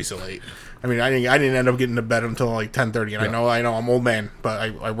started this movie so late. I mean, I didn't end up getting to bed until like 10:30, and I know I'm old man, but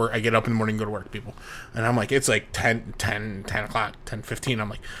I work. I get up in the morning and go to work, people, and I'm like, it's like 10 o'clock, 10:15. I'm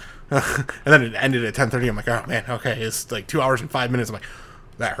like, and then it ended at 10:30. I'm like, oh man, okay, it's like 2 hours and 5 minutes. I'm like,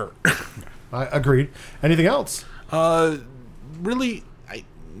 that hurt. I agreed. Anything else? Really,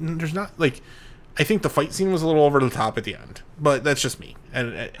 there's not like. I think the fight scene was a little over the top at the end, but that's just me,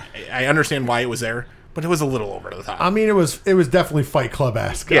 and I understand why it was there, but it was a little over the top. I mean, it was definitely Fight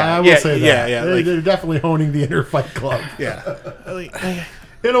Club-esque. Yeah, I will say that. yeah, They're definitely honing the inner Fight Club. Yeah,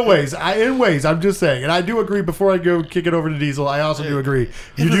 In ways, I'm just saying, and I do agree. Before I go kick it over to Diesel, I also do agree.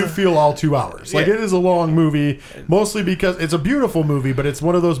 You do feel all 2 hours. Like, it is a long movie, mostly because it's a beautiful movie, but it's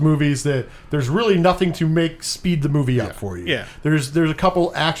one of those movies that there's really nothing to speed the movie up for you. Yeah. There's a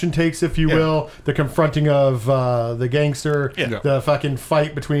couple action takes, if you will, the confronting of the gangster, the fucking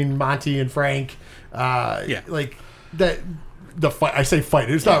fight between Monty and Frank, like that. The fight. I say fight.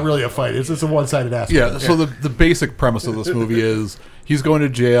 It's not really a fight. It's just a one-sided aspect. Yeah. So the basic premise of this movie is he's going to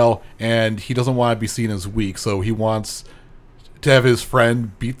jail and he doesn't want to be seen as weak, so he wants to have his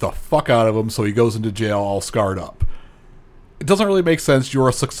friend beat the fuck out of him. So he goes into jail all scarred up. It doesn't really make sense. You're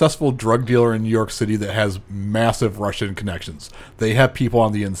a successful drug dealer in New York City that has massive Russian connections. They have people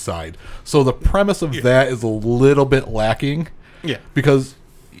on the inside. So the premise of that is a little bit lacking. Yeah. Because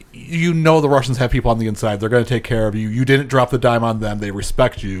you know the Russians have people on the inside. They're going to take care of you. You didn't drop the dime on them. They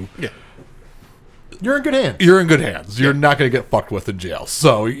respect you. Yeah. You're in good hands. You're in good hands. You're not going to get fucked with in jail.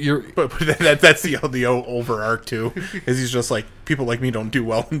 So you're... But that's the over arc, too, is he's just like, people like me don't do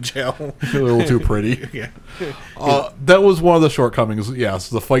well in jail. a little too pretty. Yeah. That was one of the shortcomings. Yes,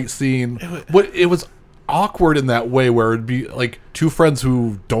 the fight scene. But it was awkward in that way where it'd be like two friends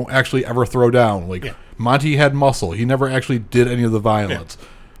who don't actually ever throw down. Like, Monty had muscle. He never actually did any of the violence.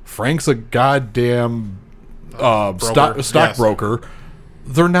 Frank's a goddamn stockbroker.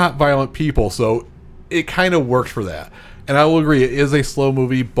 They're not violent people, so it kind of worked for that. And I will agree, it is a slow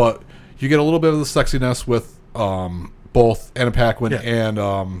movie, but you get a little bit of the sexiness with both Anna Paquin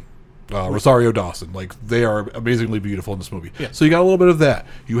and Rosario Dawson. Like, they are amazingly beautiful in this movie. Yeah. So you got a little bit of that.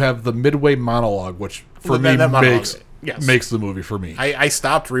 You have the midway monologue, which for me makes the movie for me. I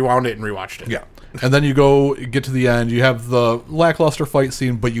stopped, rewound it, and rewatched it. Yeah. And then you get to the end. You have the lackluster fight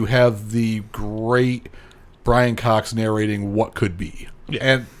scene, but you have the great Brian Cox narrating what could be. Yeah.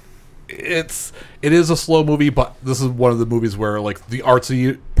 And it is a slow movie, but this is one of the movies where like the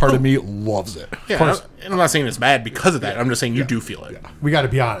artsy part of me loves it. Yeah, of course. And I'm not saying it's bad because of that. I'm just saying you do feel it. Yeah. We got to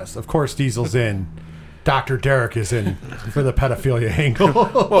be honest. Of course, Diesel's in. Dr. Derek is in for the pedophilia angle.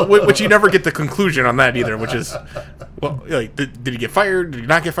 Well, which you never get the conclusion on that either, which is, well, like, did he get fired? Did he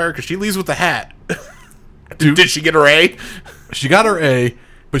not get fired? Because she leaves with the hat. Did she get her A? She got her A,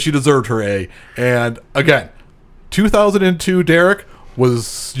 but she deserved her A. And again, 2002 Derek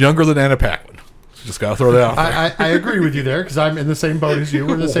was younger than Anna Paquin. Just got to throw that out there. I agree with you there because I'm in the same boat as you.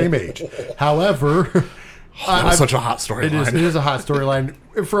 We're the same age. However... that was such a hot storyline. It is a hot storyline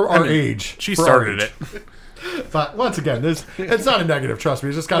for our age. She started it. But once again, it's not a negative. Trust me.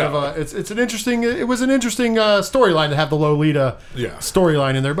 It's just kind of it's an interesting. It was an interesting storyline to have the Lolita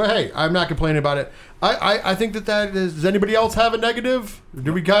storyline in there. But hey, I'm not complaining about it. I think that is. Does anybody else have a negative?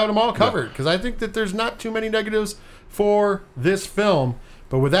 Do we got them all covered? Because I think that there's not too many negatives for this film.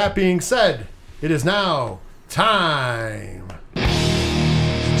 But with that being said, it is now time.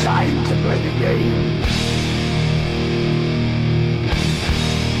 It's time to play the game.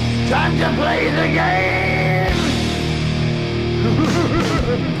 Time to play the game!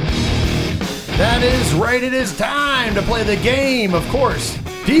 That is right, it is time to play the game, of course.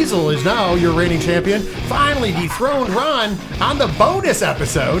 Diesel is now your reigning champion. Finally dethroned Ron on the bonus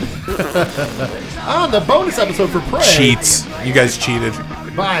episode. On the bonus episode for Prey. Cheats. You guys cheated.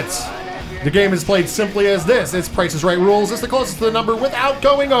 But the game is played simply as this. It's Price is Right rules. It's the closest to the number without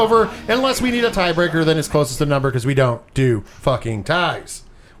going over. Unless we need a tiebreaker, then it's closest to the number because we don't do fucking ties.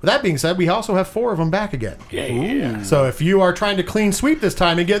 With that being said, we also have 4 of them back again. Yeah. So if you are trying to clean sweep this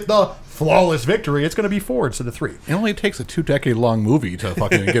time and get the flawless victory, it's going to be 4 instead of 3. It only takes a 2-decade-long movie to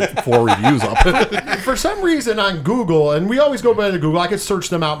fucking get 4 reviews up. For some reason on Google, and we always go back to Google, I could search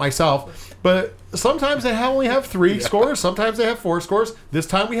them out myself, but sometimes they only have 3 scores, sometimes they have 4 scores. This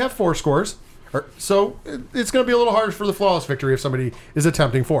time we have 4 scores. So it's going to be a little harder for the flawless victory if somebody is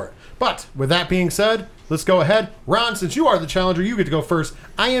attempting for it. But with that being said, let's go ahead. Ron, since you are the challenger, you get to go first.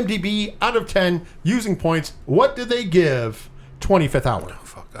 IMDb out of 10 using points. What did they give 25th Hour?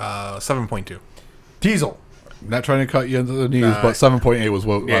 7.2. Diesel. Not trying to cut you into the knees, but 7.8 was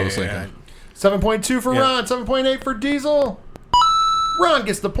what I was thinking. 7.2 for Ron, 7.8 for Diesel. Ron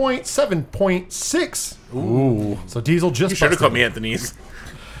gets the point, 7.6. Ooh. So Diesel just You should have busted. cut me at the knees.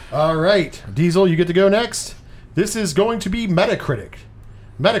 All right, Diesel, you get to go next. This is going to be Metacritic.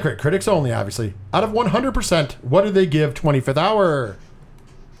 Metacritic, critics only, obviously. Out of 100%, what did they give 25th Hour?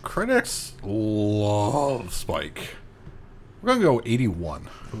 Critics love Spike. We're going to go 81.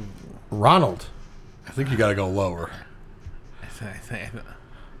 Ronald. I think you got to go lower. I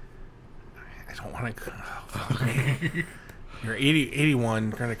don't want to. You're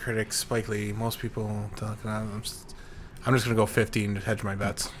 81 kind of critics, Spike Lee. Most people talking about. I'm just going to go 50 and hedge my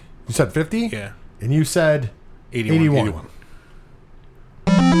bets. You said 50? Yeah. And you said 81. Look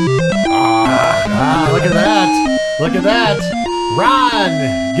at that. Look at that.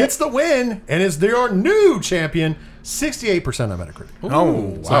 Ron gets the win and is their new champion. 68% on Metacritic.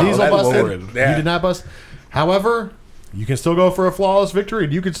 Oh, So wow. Diesel That busted. lowered. Yeah. You did not bust. However, you can still go for a flawless victory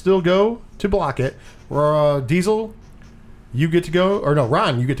and you can still go to block it. Or Diesel, you get to go, or no,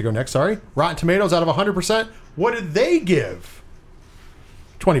 Ron, you get to go next, sorry. Rotten Tomatoes out of 100%. What did they give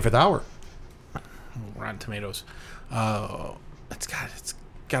 25th Hour? Rotten Tomatoes. It's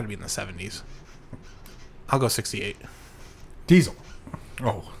got to be in the 70s. I'll go 68. Diesel.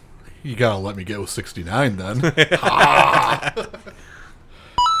 Oh, you got to let me get with 69 then.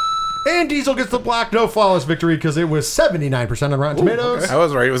 And Diesel gets the black no flawless victory because it was 79% on Rotten Tomatoes. I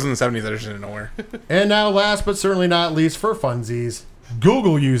was right. It was in the 70s. I just didn't know where. And now, last but certainly not least, for funsies,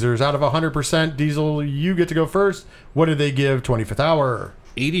 Google users out of 100%. Diesel, you get to go first. What did they give 25th Hour?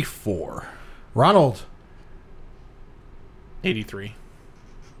 84. Ronald. 83.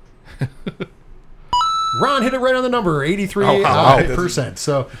 Ron hit it right on the number, 83%.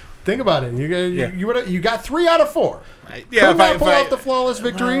 So think about it. You got 3 out of 4. Yeah, Could not pull out the flawless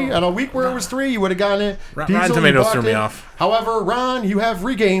victory. On a week where it was 3, you would have gotten it. Rotten Diesel, you Tomatoes blocked threw me it. off. However, Ron, you have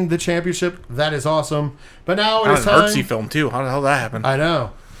regained the championship. That is awesome. But now That it was is an time. artsy film, too. How the hell did that happen? I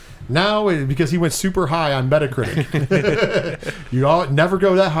know. Now, because he went super high on Metacritic. You all never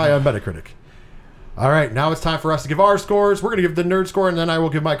go that high on Metacritic. All right, now it's time for us to give our scores. We're going to give the nerd score, and then I will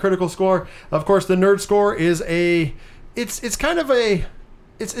give my critical score. Of course, the nerd score is it's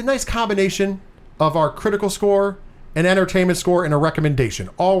a nice combination of our critical score, an entertainment score, and a recommendation,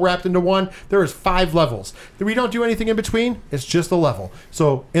 all wrapped into one. There is 5 levels. We don't do anything in between. It's just a level.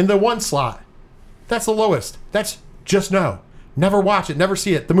 So in the 1 slot, that's the lowest. That's just no. Never watch it. Never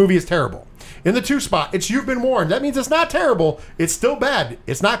see it. The movie is terrible. In the 2 spot, it's you've been warned. That means it's not terrible. It's still bad.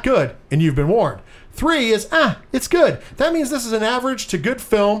 It's not good. And you've been warned. 3 is, it's good. That means this is an average to good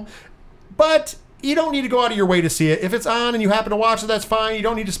film. But you don't need to go out of your way to see it. If it's on and you happen to watch it, that's fine. You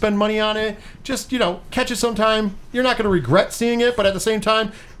don't need to spend money on it. Just, catch it sometime. You're not going to regret seeing it. But at the same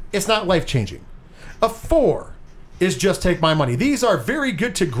time, it's not life-changing. A 4 is Just Take My Money. These are very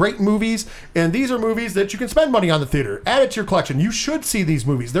good to great movies, and these are movies that you can spend money on the theater. Add it to your collection. You should see these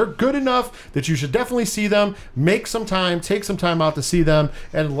movies. They're good enough that you should definitely see them. Make some time, take some time out to see them.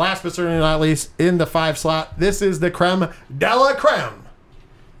 And last but certainly not least, in the 5 slot, this is the creme de la creme.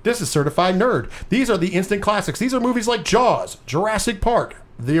 This is Certified Nerd. These are the instant classics. These are movies like Jaws, Jurassic Park,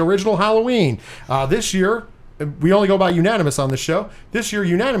 the original Halloween. This year, we only go by unanimous on this show. This year,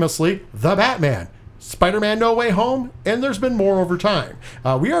 unanimously, The Batman, Spider-Man No Way Home, and there's been more over time.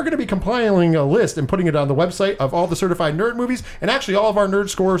 We are going to be compiling a list and putting it on the website of all the Certified Nerd movies, and actually all of our nerd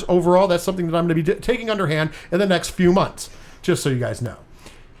scores overall. That's something that I'm going to be taking underhand in the next few months, just so you guys know.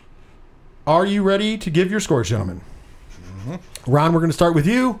 Are you ready to give your scores, gentlemen? Mm-hmm. Ron, we're going to start with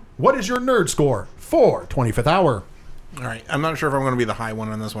you. What is your nerd score for 25th Hour? All right. I'm not sure if I'm going to be the high one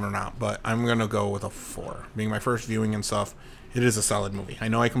on this one or not, but I'm going to go with a 4. Being my first viewing and stuff, it is a solid movie. I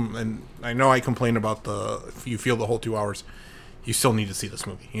know I complain about if you feel the whole 2 hours, you still need to see this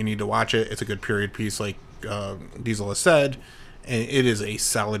movie. You need to watch it. It's a good period piece, like Diesel has said, and it is a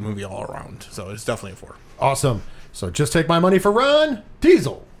solid movie all around. So it's definitely a 4. Awesome. So Just Take My Money for Ron.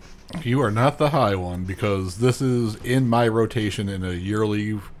 Diesel. You are not the high one because this is in my rotation in a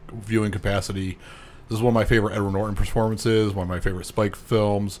yearly viewing capacity. This is one of my favorite Edward Norton performances, one of my favorite Spike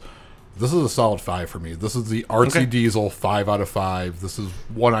films. This is a solid 5 for me. This is the artsy Diesel 5 out of 5. This is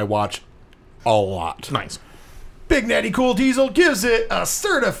one I watch a lot. Nice. Big Natty Cool Diesel gives it a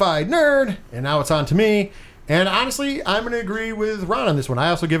certified nerd. And now it's on to me. And honestly, I'm going to agree with Ron on this one. I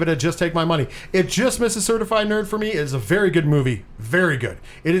also give it a just take my money. It just misses certified nerd for me. It is a very good movie. Very good.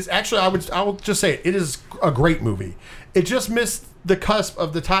 It is actually, I will just say it. It is a great movie. It just missed the cusp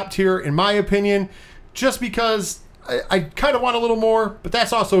of the top tier, in my opinion, just because I kind of want a little more, but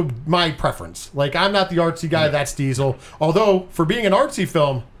that's also my preference. Like, I'm not the artsy guy. That's Diesel. Although, for being an artsy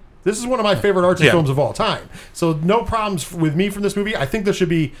film, this is one of my favorite artsy films of all time. So no problems with me from this movie. I think this should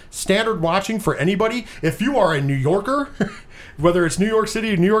be standard watching for anybody. If you are a New Yorker, whether it's New York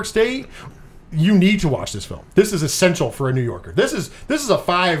City or New York State, you need to watch this film. This is essential for a New Yorker. This is a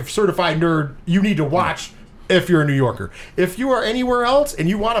 5 certified nerd you need to watch if you're a New Yorker. If you are anywhere else and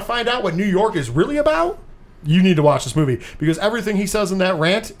you want to find out what New York is really about, you need to watch this movie, because everything he says in that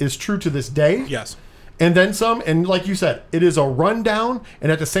rant is true to this day. Yes. And then some, and like you said, it is a rundown,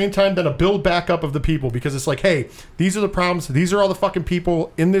 and at the same time, then a build back up of the people, because it's like, hey, these are the problems, these are all the fucking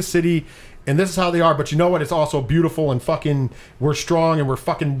people in this city, and this is how they are, but you know what, it's also beautiful, and fucking, we're strong, and we're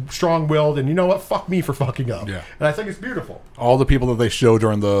fucking strong-willed, and you know what, fuck me for fucking up. Yeah. And I think it's beautiful. All the people that they show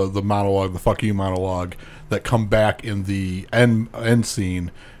during the monologue, the fuck you monologue, that come back in the end scene,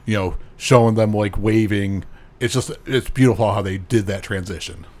 you know, showing them, like, waving. It's beautiful how they did that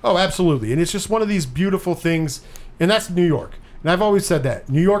transition. Oh, absolutely. And it's just one of these beautiful things, and that's New York. And I've always said that.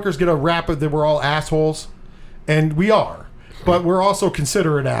 New Yorkers get a rap that we're all assholes, and we are. But we're also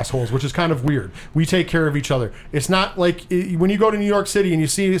considerate assholes, which is kind of weird. We take care of each other. It's not like when you go to New York City and you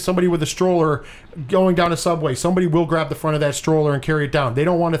see somebody with a stroller going down a subway, somebody will grab the front of that stroller and carry it down. They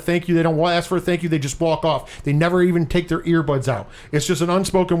don't want to thank you. They don't want to ask for a thank you. They just walk off. They never even take their earbuds out. It's just an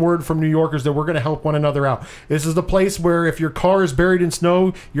unspoken word from New Yorkers that we're going to help one another out. This is the place where if your car is buried in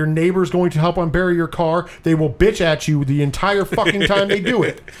snow, your neighbor's going to help unbury your car. They will bitch at you the entire fucking time they do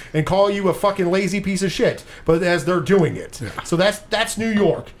it and call you a fucking lazy piece of shit, but as they're doing it. Yeah. So that's New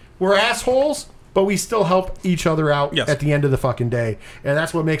York. We're assholes, but we still help each other out at the end of the fucking day. And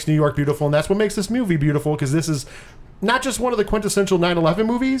that's what makes New York beautiful, and that's what makes this movie beautiful, because this is not just one of the quintessential 9/11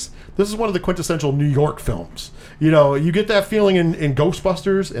 movies. This is one of the quintessential New York films. You know, you get that feeling in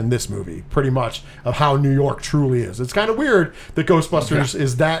Ghostbusters and this movie, pretty much, of how New York truly is. It's kind of weird that Ghostbusters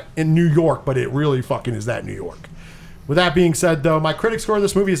is that in New York, but it really fucking is that New York. With that being said, though, my critic score of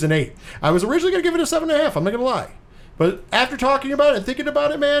this movie is an 8. I was originally going to give it a 7.5. I'm not going to lie. But after talking about it and thinking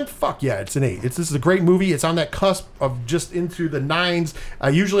about it, man, fuck yeah, it's an 8. This is a great movie. It's on that cusp of just into the 9s.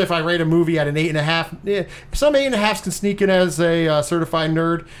 Usually if I rate a movie at an 8.5, some 8.5s can sneak in as a certified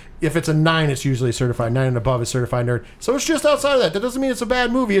nerd. If it's a 9, it's usually certified. 9 and above is certified nerd. So it's just outside of that. That doesn't mean it's a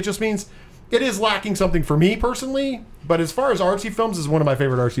bad movie. It just means it is lacking something for me personally. But as far as artsy films, this is one of my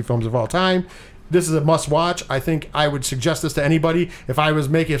favorite artsy films of all time. This is a must-watch. I think I would suggest this to anybody. If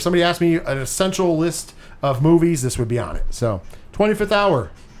somebody asked me an essential list of movies, this would be on it. So, 25th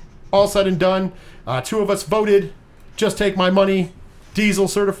Hour, all said and done. 2 of us voted. Just take my money. Diesel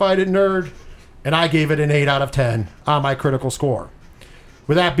certified it nerd, and I gave it an 8 out of 10 on my critical score.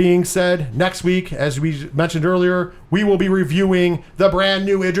 With that being said, next week, as we mentioned earlier, we will be reviewing the brand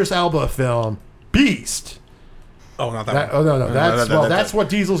new Idris Elba film, Beast. Oh, not that one. Oh, no. That's what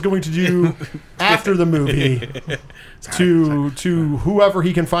Diesel's going to do after the movie to whoever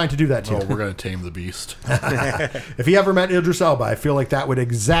he can find to do that to. Oh, we're going to tame the beast. If he ever met Idris Elba, I feel like that would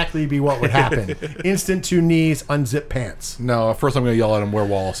exactly be what would happen. Instant 2 knees, unzip pants. No, first I'm going to yell at him where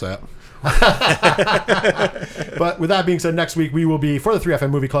Wallace at. But with that being said, next week we will be, for the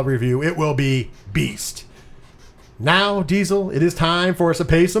 3FM Movie Club review, it will be Beast. Now, Diesel, it is time for us to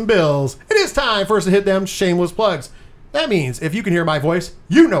pay some bills. It is time for us to hit them shameless plugs. That means if you can hear my voice,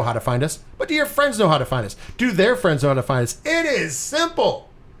 you know how to find us. But do your friends know how to find us? Do their friends know how to find us? It is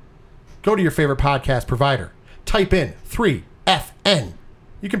simple. Go to your favorite podcast provider. Type in 3FN.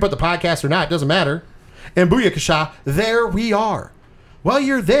 You can put the podcast or not, it doesn't matter. And booyakasha, there we are. While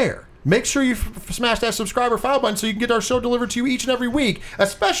you're there, make sure you smash that subscribe or follow button so you can get our show delivered to you each and every week,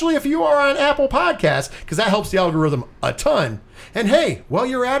 especially if you are on Apple Podcasts, because that helps the algorithm a ton. And hey, while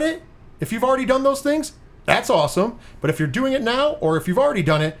you're at it, if you've already done those things, that's awesome. But if you're doing it now, or if you've already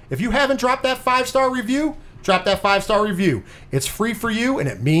done it, if you haven't dropped that 5-star review, drop that 5-star review. It's free for you, and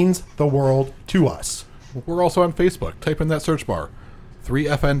it means the world to us. We're also on Facebook. Type in that search bar,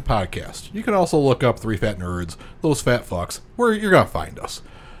 3FN Podcast. You can also look up 3 Fat Nerds, those fat fucks, where you're going to find us.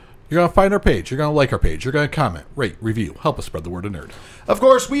 You're going to find our page. You're going to like our page. You're going to comment, rate, review. Help us spread the word of nerd. Of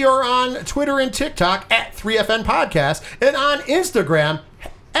course, we are on Twitter and TikTok at 3FN Podcast, and on Instagram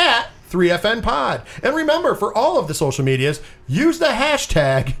at 3FN Pod. And remember, for all of the social medias, use the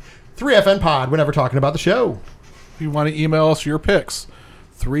hashtag 3FN Pod whenever talking about the show. If you want to email us your picks,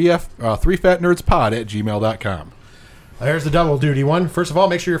 3fatnerdspod@gmail.com. There's the double duty one. First of all,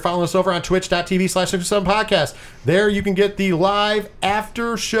 make sure you're following us over on twitch.tv/607podcast. There you can get the live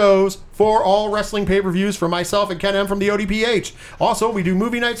after shows for all wrestling pay-per-views from myself and Ken M from the ODPH. Also, we do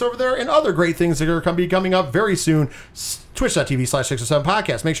movie nights over there and other great things that are going to be coming up very soon.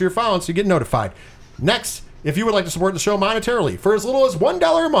 Twitch.tv/607podcast. Make sure you're following so you get notified. Next, if you would like to support the show monetarily for as little as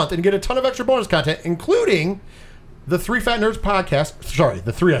 $1 a month and get a ton of extra bonus content, including the 3 Fat Nerds podcast,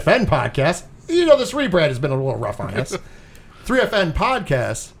 the 3FN podcast. You know, this rebrand has been a little rough on us. 3FN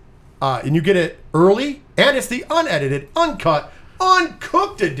podcast, and you get it early, and it's the unedited, uncut,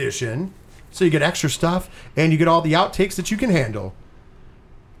 uncooked edition. So you get extra stuff, and you get all the outtakes that you can handle.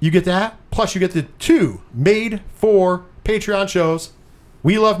 You get that, plus you get the 2 made-for Patreon shows.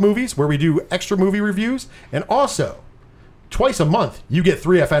 We Love Movies, where we do extra movie reviews, and also twice a month, you get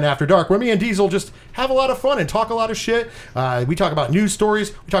 3FN After Dark, where me and Diesel just have a lot of fun and talk a lot of shit. We talk about news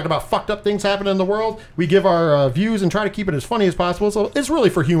stories. We talk about fucked up things happening in the world. We give our views and try to keep it as funny as possible. So it's really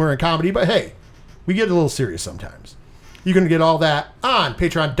for humor and comedy, but hey, we get a little serious sometimes. You can get all that on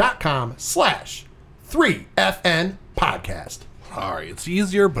patreon.com/3FN podcast. All right, it's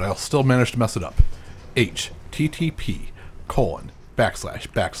easier, but I'll still manage to mess it up.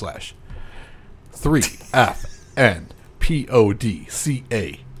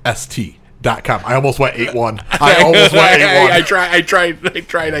 http://3FNPODCAST.com. I almost went 8-1. I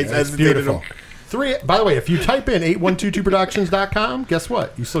tried. I hesitated. Beautiful. By the way, if you type in 8122productions.com, guess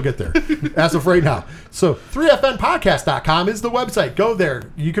what? You still get there as of right now. So 3fnpodcast.com is the website. Go there.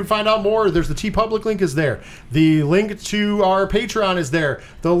 You can find out more. There's the TeePublic link is there. The link to our Patreon is there.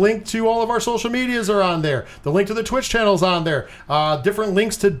 The link to all of our social medias are on there. The link to the Twitch channel is on there. Different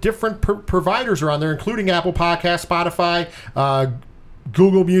links to different providers are on there, including Apple Podcasts, Spotify,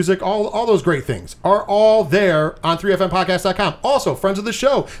 Google Music, all those great things are all there on 3fnpodcast.com. Also, friends of the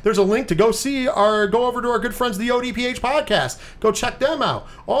show, there's a link to go over to our good friends, the ODPH podcast. Go check them out.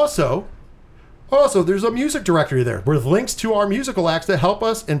 Also, there's a music directory there with links to our musical acts that help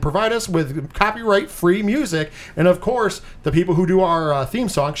us and provide us with copyright-free music. And of course, the people who do our theme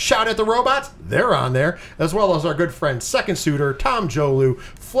song, Shout at the Robots, they're on there, as well as our good friend Second Suitor, Tom Jolu,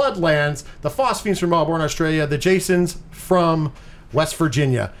 Floodlands, the Phosphines from Melbourne, Australia, the Jasons from West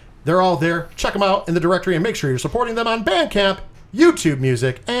Virginia. They're all there. Check them out in the directory and make sure you're supporting them on Bandcamp, YouTube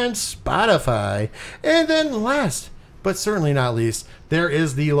Music, and Spotify. And then last, but certainly not least, there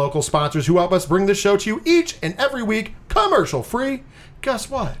is the local sponsors who help us bring this show to you each and every week, commercial free. Guess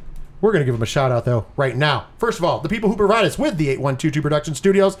what? We're going to give them a shout out, though, right now. First of all, the people who provide us with the 8122 Production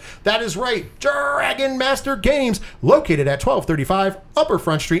Studios. That is right, Dragon Master Games, located at 1235 Upper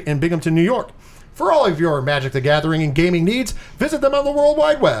Front Street in Binghamton, New York. For all of your Magic the Gathering and gaming needs, visit them on the World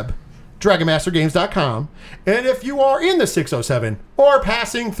Wide Web, DragonMasterGames.com. And if you are in the 607 or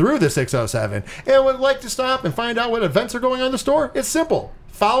passing through the 607 and would like to stop and find out what events are going on in the store, it's simple.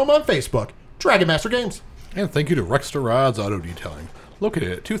 Follow them on Facebook, Dragon Master Games. And thank you to Rexter Rods Auto Detailing,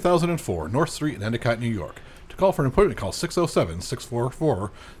 located at 2004 North Street in Endicott, New York. To call for an appointment, call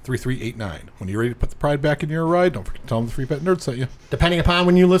 607-644-3389. When you're ready to put the pride back in your ride, don't forget to tell them the 3 Pet Nerd sent you. Depending upon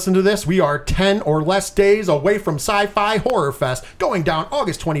when you listen to this, we are 10 or less days away from Sci-Fi Horror Fest, going down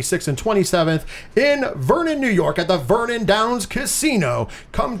August 26th and 27th in Vernon, New York at the Vernon Downs Casino.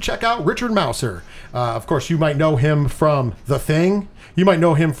 Come check out Richard Mouser. Of course, you might know him from The Thing. You might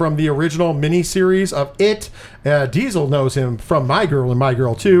know him from the original miniseries of It. Diesel knows him from My Girl and My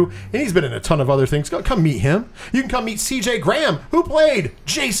Girl 2. And he's been in a ton of other things. Come meet him. You can come meet CJ Graham, who played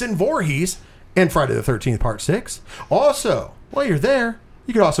Jason Voorhees in Friday the 13th Part 6. Also, while you're there,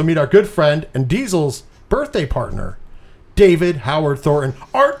 you can also meet our good friend and Diesel's birthday partner, David Howard Thornton,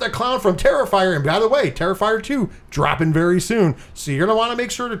 Art the Clown from Terrifier. And by the way, Terrifier 2 dropping very soon. So you're going to want to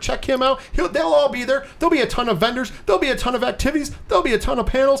make sure to check him out. They'll all be there. There'll be a ton of vendors. There'll be a ton of activities. There'll be a ton of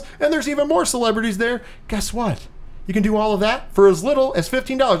panels. And there's even more celebrities there. Guess what? You can do all of that for as little as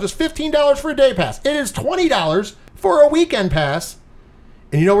 $15. Just $15 for a day pass. It is $20 for a weekend pass.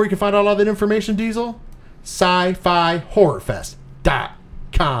 And you know where you can find out all that information, Diesel?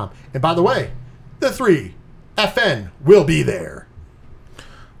 SciFiHorrorFest.com. And by the way, the 3FN will be there.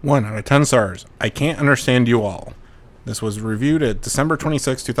 1 out of 10 stars. I can't understand you all. This was reviewed at December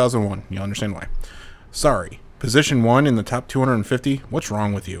 26, 2001. You'll understand why. Sorry. Position 1 in the top 250? What's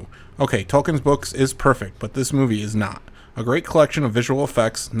wrong with you? Okay, Tolkien's books is perfect, but this movie is not. A great collection of visual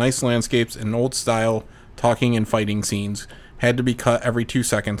effects, nice landscapes, and old-style talking and fighting scenes had to be cut every 2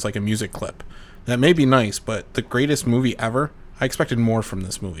 seconds like a music clip. That may be nice, but the greatest movie ever? I expected more from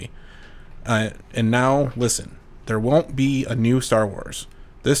this movie. And now, listen. There won't be a new Star Wars.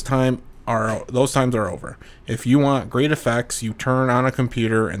 This time, are over. If you want great effects, you turn on a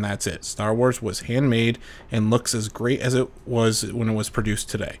computer and that's it. Star Wars was handmade and looks as great as it was when it was produced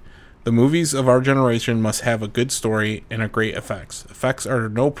today. The movies of our generation must have a good story and a great effects. Effects are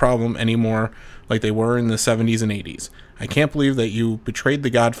no problem anymore like they were in the 70s and 80s. I can't believe that you betrayed The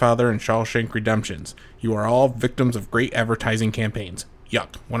Godfather and Shawshank Redemptions. You are all victims of great advertising campaigns.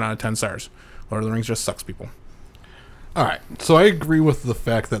 Yuck. 1 out of 10 stars. Lord of the Rings just sucks, people. All right, so I agree with the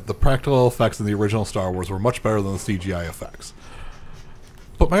fact that the practical effects in the original Star Wars were much better than the CGI effects.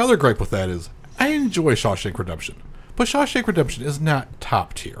 But my other gripe with that is, I enjoy Shawshank Redemption, but Shawshank Redemption is not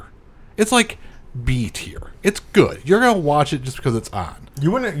top tier. It's like B tier. It's good. You're gonna watch it just because it's on.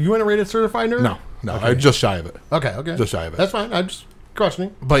 You wouldn't rate it certified nerd? No, Okay. I'm just shy of it. Okay. Just shy of it. That's fine. I'm just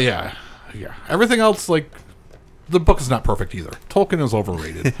questioning. But yeah. Everything else, like, the book is not perfect either. Tolkien is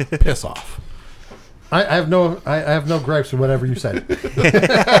overrated. Piss off. I have no gripes with whatever you said. I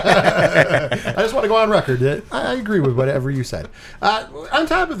just want to go on record that I agree with whatever you said. On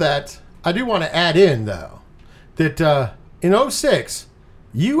top of that, I do want to add in, though, that in 2006,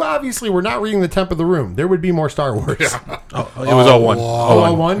 you obviously were not reading The Temp of the Room. There would be more Star Wars. Yeah. It was 01.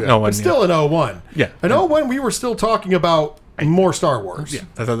 Oh, 01? No, but still in 01. Yeah. In 01, we were still talking about more Star Wars. Yeah,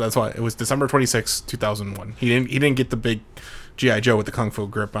 that's why. It was December 26, 2001. He didn't get the big G.I. Joe with the Kung Fu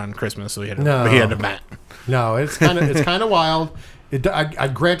grip on Christmas, so he had a mat. No, it's kind of wild. I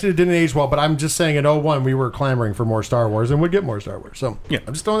granted it didn't age well, but I'm just saying in 01 we were clamoring for more Star Wars and would get more Star Wars. So yeah,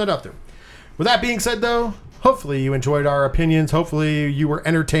 I'm just throwing that out there. With that being said, though, hopefully you enjoyed our opinions. Hopefully you were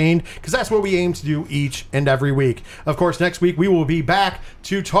entertained, because that's what we aim to do each and every week. Of course, next week we will be back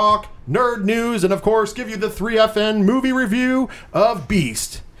to talk nerd news and, of course, give you the 3FN movie review of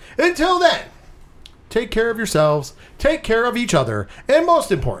Beast. Until then, take care of yourselves, take care of each other, and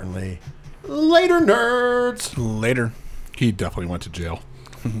most importantly, later, nerds. Later. He definitely went to jail.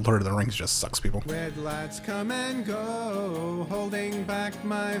 Lord of the Rings just sucks, people. Red lights come and go, holding back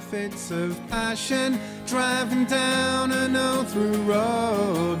my fits of passion. Driving down a no-through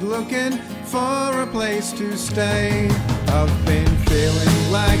road, looking for a place to stay. I've been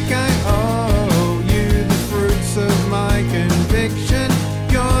feeling like I owe